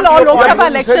presidential or Lok Sabha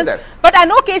elections. But I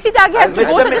know KC Tyagi has to go,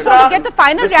 so I just want to get the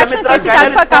final reaction. KC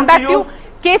Tyagi, I'll come back to you.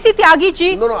 KC Tyagi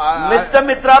ji. Mr.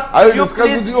 Mitra, will you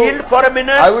please yield for a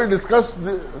minute? I will discuss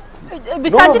you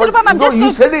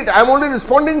said it. I am only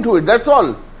responding to it. That's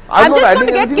all. I'm not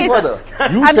adding anything further.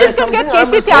 I'm just going to get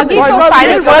KC Tyagi to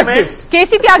final words.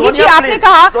 KC Tyagi ji, आपने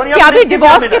कहा कि अभी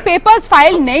divorce के papers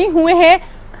file नहीं हुए हैं.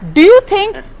 Do you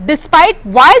think, despite,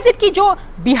 why is it कि जो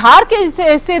Bihar के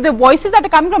say the voices that are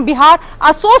coming from Bihar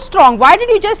are so strong? Why did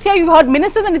you just hear, you heard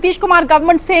ministers in the Nitish Kumar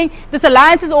government saying this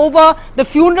alliance is over, the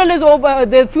funeral is over,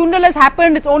 the funeral has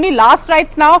happened, it's only last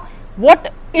rites now?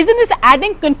 What, isn't this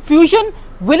adding confusion?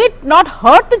 Will it not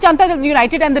hurt the Janata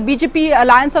United and the BJP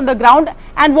alliance on the ground,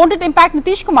 and won't it impact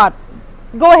Nitish Kumar?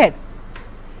 Go ahead.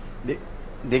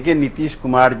 देखिए, नीतीश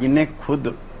कुमार जी ने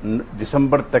खुद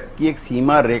दिसंबर तक की एक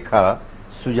सीमा रेखा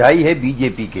सुझाई है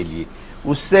BJP के लिए.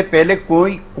 उससे पहले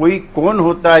कोई कौन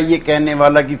होता है ये कहने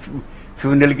वाला कि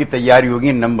फ्यूनल की तैयारी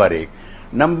होगी. नंबर 1.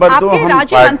 नंबर 2, हम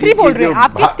राज्य मंत्री बोल रहे हैं,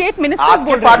 आपके स्टेट मिनिस्टर्स बोल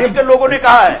रहे हैं, पार्टी के लोगों ने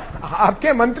कहा है,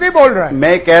 आपके मंत्री बोल रहे हैं.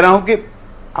 मैं कह रहा हूं कि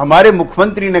हमारे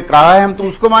मुख्यमंत्री ने कहा है, हम तो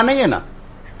उसको मानेंगे ना.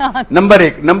 नंबर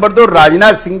 1. नंबर 2,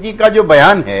 राजनाथ सिंह जी का जो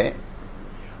बयान है,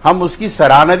 हम उसकी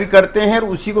सराहना भी करते हैं और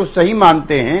उसी को सही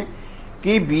मानते हैं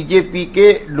कि बीजेपी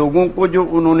के लोगों को जो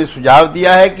उन्होंने सुझाव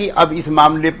दिया है कि अब इस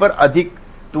मामले पर अधिक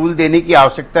तूल देने की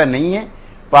आवश्यकता नहीं है.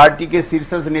 पार्टी के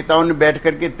शीर्ष नेताओं ने बैठ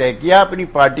करके तय किया, अपनी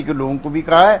पार्टी के लोगों को भी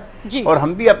कहा है, और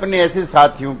हम भी अपने ऐसे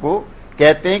साथियों को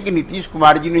कहते हैं कि नीतीश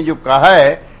कुमार जी ने जो कहा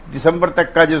है, दिसंबर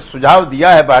तक का जो सुझाव दिया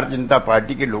है भारतीय जनता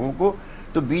पार्टी के लोगों को,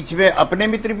 तो बीच में अपने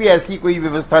मित्र भी ऐसी कोई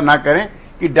व्यवस्था ना करें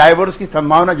कि डाइवोर्स की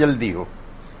संभावना जल्दी हो.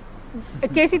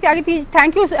 KC Tyagi,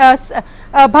 thank you.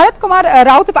 Bharat Kumar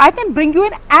Raut, if I can bring you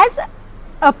in as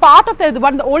a part of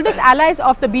one of the oldest allies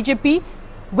of the BJP,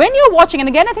 when you're watching, and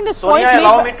again I think this Sonia, point...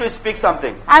 allow me to speak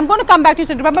something. I'm going to come back to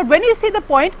you, but when you see the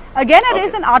point, again I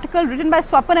raised an article written by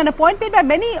Swapan and a point made by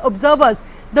many observers,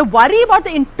 the worry about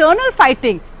the internal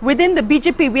fighting within the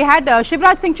BJP. We had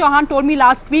Shivraj Singh Chauhan told me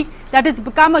last week that it's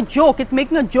become a joke. It's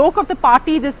making a joke of the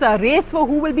party, this race for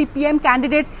who will be PM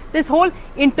candidate, this whole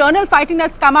internal fighting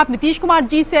that's come up. Nitish Kumar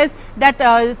ji says that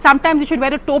sometimes you should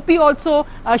wear a topi also.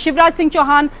 Shivraj Singh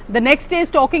Chauhan, the next day is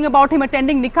talking about him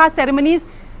attending nikah ceremonies.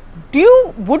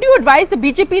 Would you advise the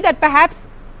BJP that perhaps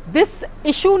this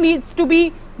issue needs to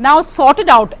be now sorted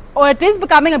out, or it is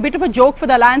becoming a bit of a joke for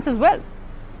the alliance as well?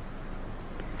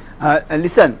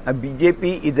 Listen,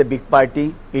 BJP is a big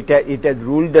party. It has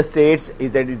ruled the states.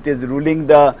 It is ruling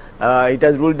the. It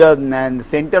has ruled the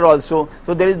center also.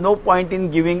 So there is no point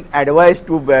in giving advice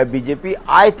to BJP.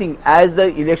 I think as the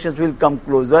elections will come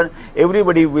closer,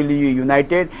 everybody will be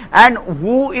united. And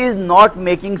who is not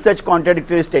making such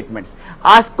contradictory statements?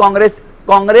 Ask Congress.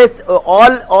 All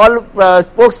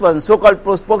spokespersons, so-called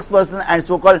spokesperson and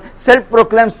so-called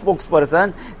self-proclaimed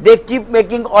spokesperson, they keep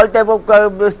making all type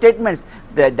of statements.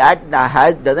 That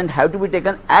doesn't have to be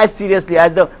taken as seriously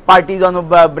as the parties on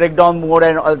a breakdown mode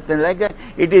and all things like that.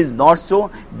 It is not so.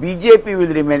 BJP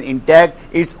will remain intact.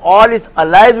 All its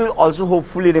allies will also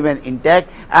hopefully remain intact,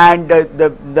 and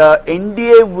the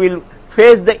NDA will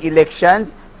face the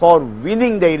elections for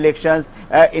winning the elections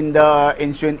in the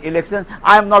ensuing elections.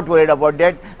 I am not worried about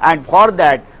that, and for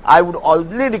that I would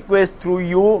only request through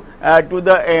you to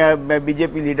the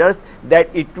BJP leaders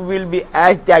that it will be,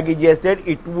 as Tyagi ji said,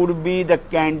 it would be the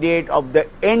candidate of the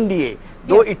NDA.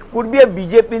 Though it could be a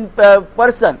BJP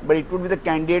person, but it would be the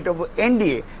candidate of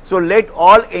NDA. So let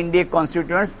all NDA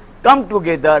constituents come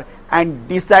together and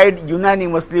decide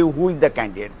unanimously who is the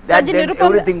candidate. That then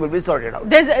everything will be sorted out.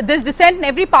 There's dissent in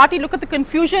every party. Look at the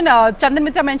confusion. Chandan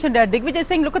Mitra mentioned Digvijay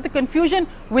Singh. Look at the confusion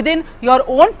within your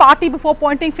own party before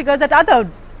pointing figures at others.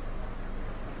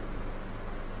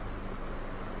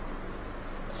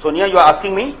 Sonia, you are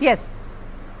asking me? Yes.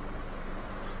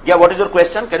 Yeah, what is your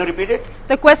question? Can you repeat it?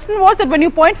 The question was that when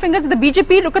you point fingers at the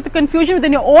BJP, look at the confusion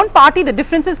within your own party, the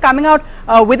differences coming out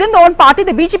within the own party.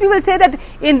 The BJP will say that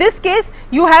in this case,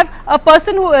 you have a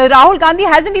person who, Rahul Gandhi,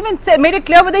 hasn't even made it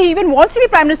clear whether he even wants to be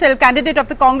Prime Ministerial candidate of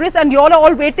the Congress, and you all are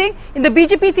all waiting. In the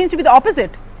BJP, it seems to be the opposite.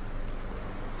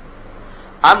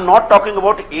 I'm not talking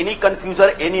about any confusion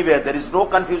anywhere. There is no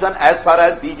confusion as far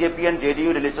as BJP and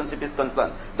JDU relationship is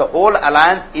concerned. The whole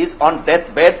alliance is on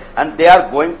deathbed and they are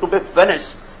going to be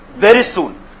finished very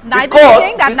soon. Neither is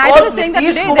saying that. Neither is saying that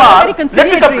today they are very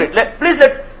conciliatory.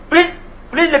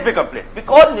 Please let me complete.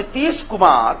 Because Nitish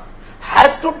Kumar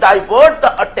has to divert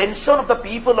the attention of the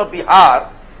people of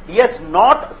Bihar, he has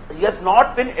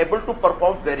not been able to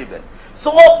perform very well.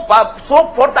 So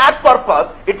for that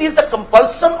purpose, it is the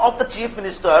compulsion of the Chief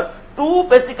Minister to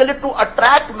basically to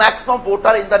attract maximum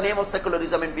voter in the name of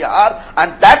secularism in Bihar,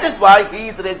 and that is why he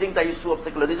is raising the issue of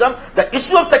secularism. The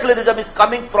issue of secularism is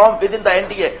coming from within the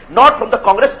NDA, not from the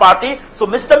Congress party. So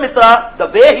Mr. Mitra, the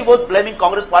way he was blaming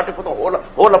Congress party for the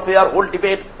whole affair, whole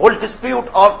debate, whole dispute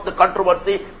or the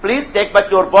controversy, please take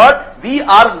back your word. We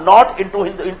are not into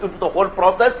the whole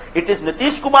process. It is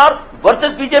Nitish Kumar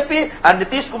versus BJP, and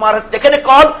Nitish Kumar has taken a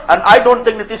call, and I don't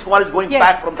think Nitish Kumar is going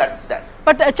back from that stand.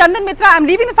 But Chandan Mitra, I'm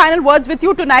leaving the final words with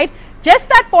you tonight. Just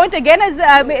that point again as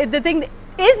the thing,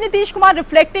 is Nitish Kumar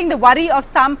reflecting the worry of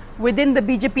some within the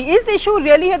BJP? Is the issue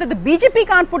really here that the BJP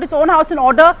can't put its own house in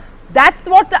order? That's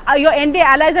what your NDA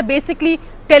allies are basically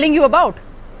telling you about.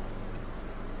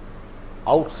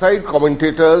 Outside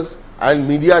commentators and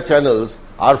media channels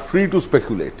are free to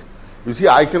speculate. You see,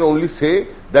 I can only say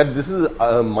that this is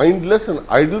a mindless and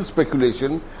idle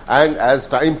speculation, and as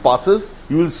time passes,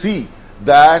 you will see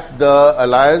that the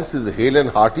alliance is hale and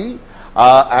hearty,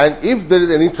 and if there is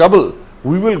any trouble,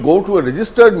 we will go to a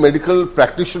registered medical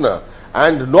practitioner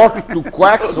and not to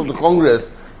quacks of the Congress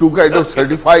to kind of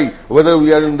certify whether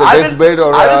we are in the deathbed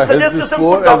or health is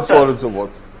poor, and so on and so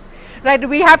forth. Right,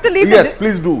 we have to leave. Yes,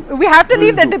 please do. We have to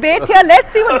leave the debate here.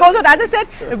 Let's see what goes on. As I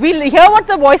said, we'll hear what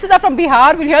the voices are from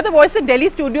Bihar. We'll hear the voices in Delhi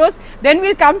studios. Then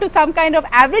we'll come to some kind of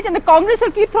average, and the Congress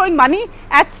will keep throwing money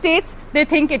at states they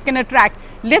think it can attract.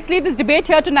 Let's leave this debate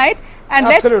here tonight, and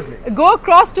let's go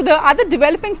across to the other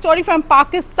developing story from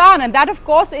Pakistan, and that, of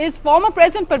course, is former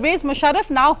President Pervez Musharraf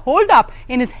now holed up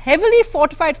in his heavily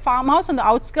fortified farmhouse on the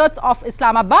outskirts of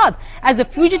Islamabad as a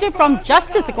fugitive from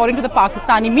justice, according to the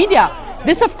Pakistani media.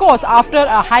 This, of course, after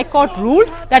a High Court ruled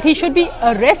that he should be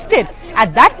arrested.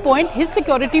 At that point, his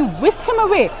security whisked him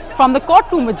away from the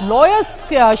courtroom with lawyers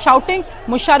shouting,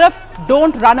 "Musharraf,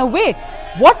 don't run away."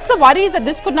 What's the worry is that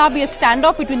this could now be a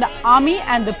standoff between the army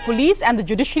and the police and the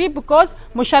judiciary, because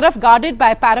Musharraf, guarded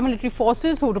by paramilitary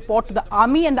forces who report to the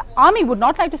army, and the army would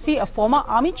not like to see a former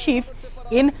army chief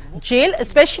in jail,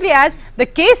 especially as the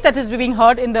case that is being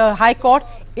heard in the High Court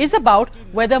is about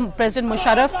whether President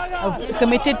Musharraf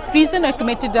committed treason or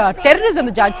committed terrorism,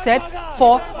 the judge said,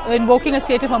 for invoking a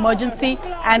state of emergency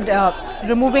and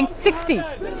removing 60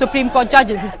 Supreme Court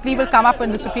judges. His plea will come up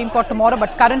in the Supreme Court tomorrow,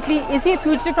 but currently, is he a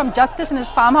fugitive from justice in his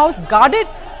farmhouse, guarded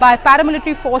by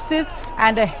paramilitary forces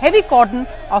and a heavy cordon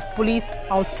of police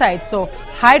outside? So,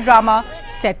 high drama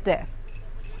set there.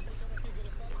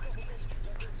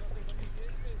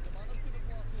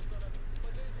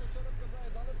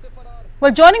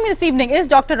 Well, joining me this evening is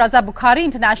Dr. Raza Bukhari,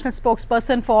 international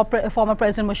spokesperson for former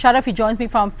President Musharraf. He joins me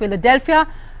from Philadelphia.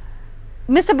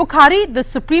 Mr. Bukhari, the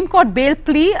Supreme Court bail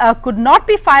plea could not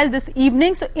be filed this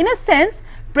evening. So, in a sense,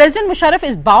 President Musharraf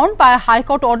is bound by a High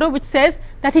Court order which says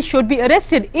that he should be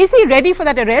arrested. Is he ready for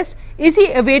that arrest? Is he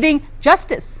evading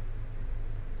justice?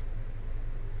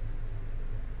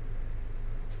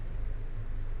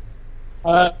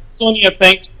 Sonia,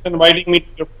 thanks for inviting me to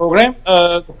your program.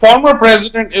 The former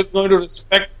president is going to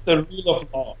respect the rule of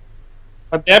law.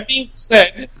 But that being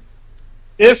said,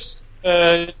 this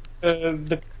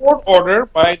the court order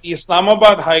by the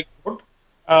Islamabad High Court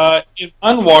is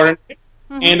unwarranted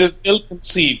and is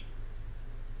ill-conceived.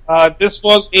 This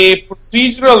was a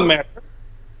procedural matter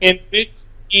in which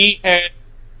he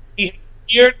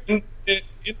appeared in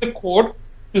the court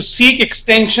to seek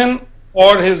extension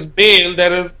for his bail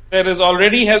that is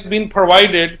already has been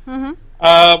provided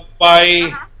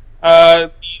by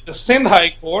the Sindh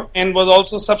High Court and was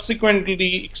also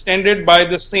subsequently extended by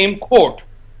the same court.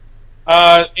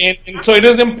 And so it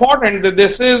is important that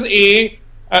this is a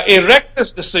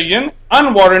reckless decision,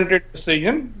 unwarranted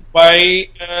decision by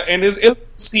and is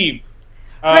ill-conceived.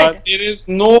 There is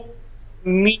no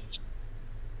need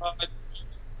to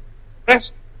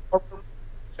arrest or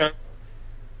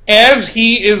as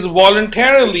he is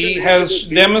voluntarily has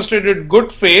demonstrated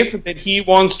good faith that he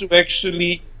wants to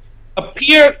actually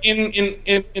appear in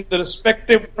the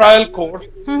respective trial court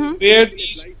where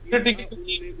these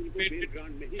critically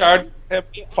charges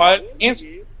have been filed against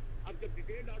him.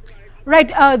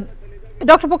 Right.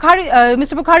 Dr. Bukhari,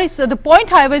 Mr. Bukhari, so the point,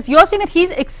 however, is you're saying that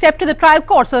he's accepted the trial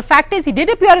court. So the fact is he did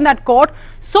appear in that court.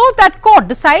 So if that court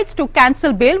decides to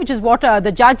cancel bail, which is what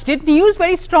the judge did, he used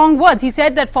very strong words. He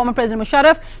said that former President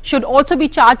Musharraf should also be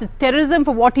charged with terrorism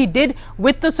for what he did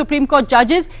with the Supreme Court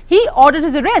judges. He ordered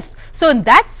his arrest. So in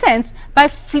that sense, by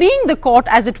fleeing the court,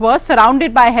 as it was,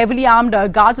 surrounded by heavily armed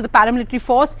guards of the paramilitary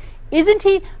force, isn't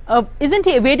he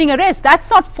evading arrest? That's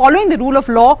not following the rule of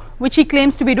law, which he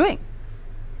claims to be doing.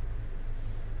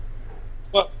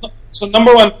 Well, so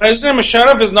number one, President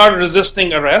Musharraf is not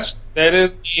resisting arrest. There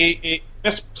is a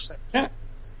misperception.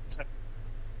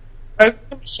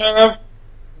 President Musharraf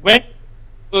went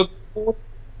to the court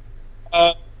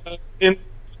in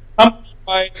company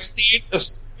by state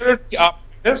security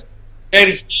operatives that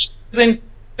he is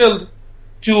entitled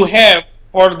to have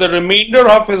for the remainder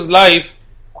of his life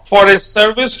for his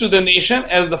service to the nation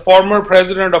as the former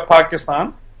president of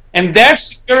Pakistan. And that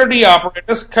security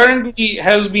apparatus currently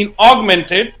has been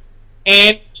augmented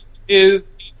and is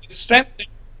strengthened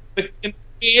in the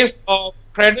case of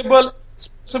credible,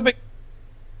 specific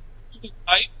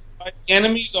life by the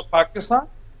enemies of Pakistan,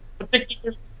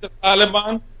 particularly the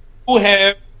Taliban, who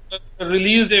have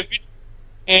released a video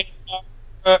and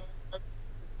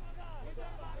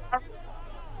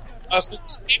so the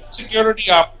state security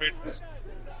apparatus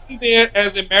there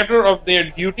as a matter of their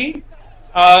duty.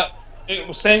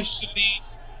 Essentially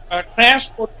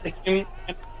transported him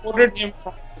and escorted him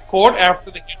from the court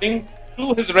after the hearing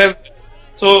to his residence.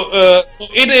 So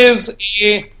it is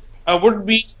would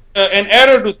be an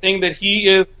error to think that he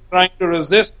is trying to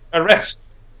resist arrest.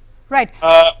 Right.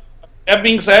 That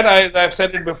being said, I've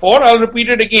said it before, I'll repeat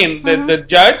it again. That the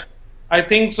judge, I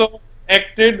think so,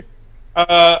 acted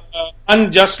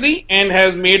unjustly and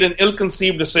has made an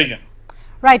ill-conceived decision.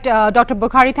 Right, Dr.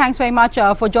 Bukhari, thanks very much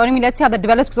for joining me. Let's see how that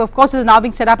develops, because of course it is now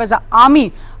being set up as an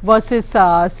army versus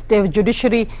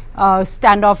judiciary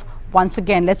standoff once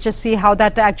again. Let's just see how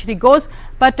that actually goes.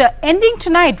 But ending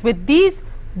tonight with these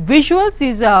visuals,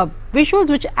 visuals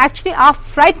which actually are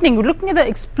frightening. We're looking at the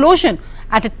explosion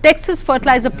at a Texas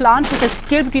fertilizer plant which has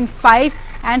killed between 5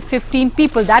 and 15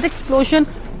 people. That explosion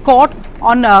caught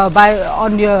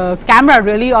on your camera,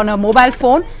 really, on a mobile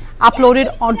phone,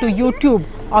 uploaded onto YouTube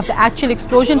of the actual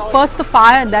explosion. First the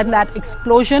fire and then that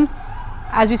explosion.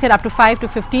 As we said, up to 5 to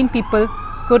 15 people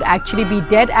could actually be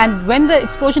dead. And when the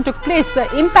explosion took place,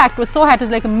 the impact was so high, it was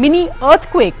like a mini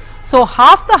earthquake. So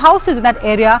half the houses in that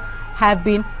area have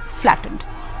been flattened.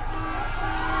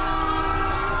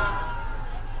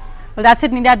 Well, that's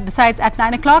it. India Decides at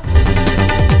 9 o'clock.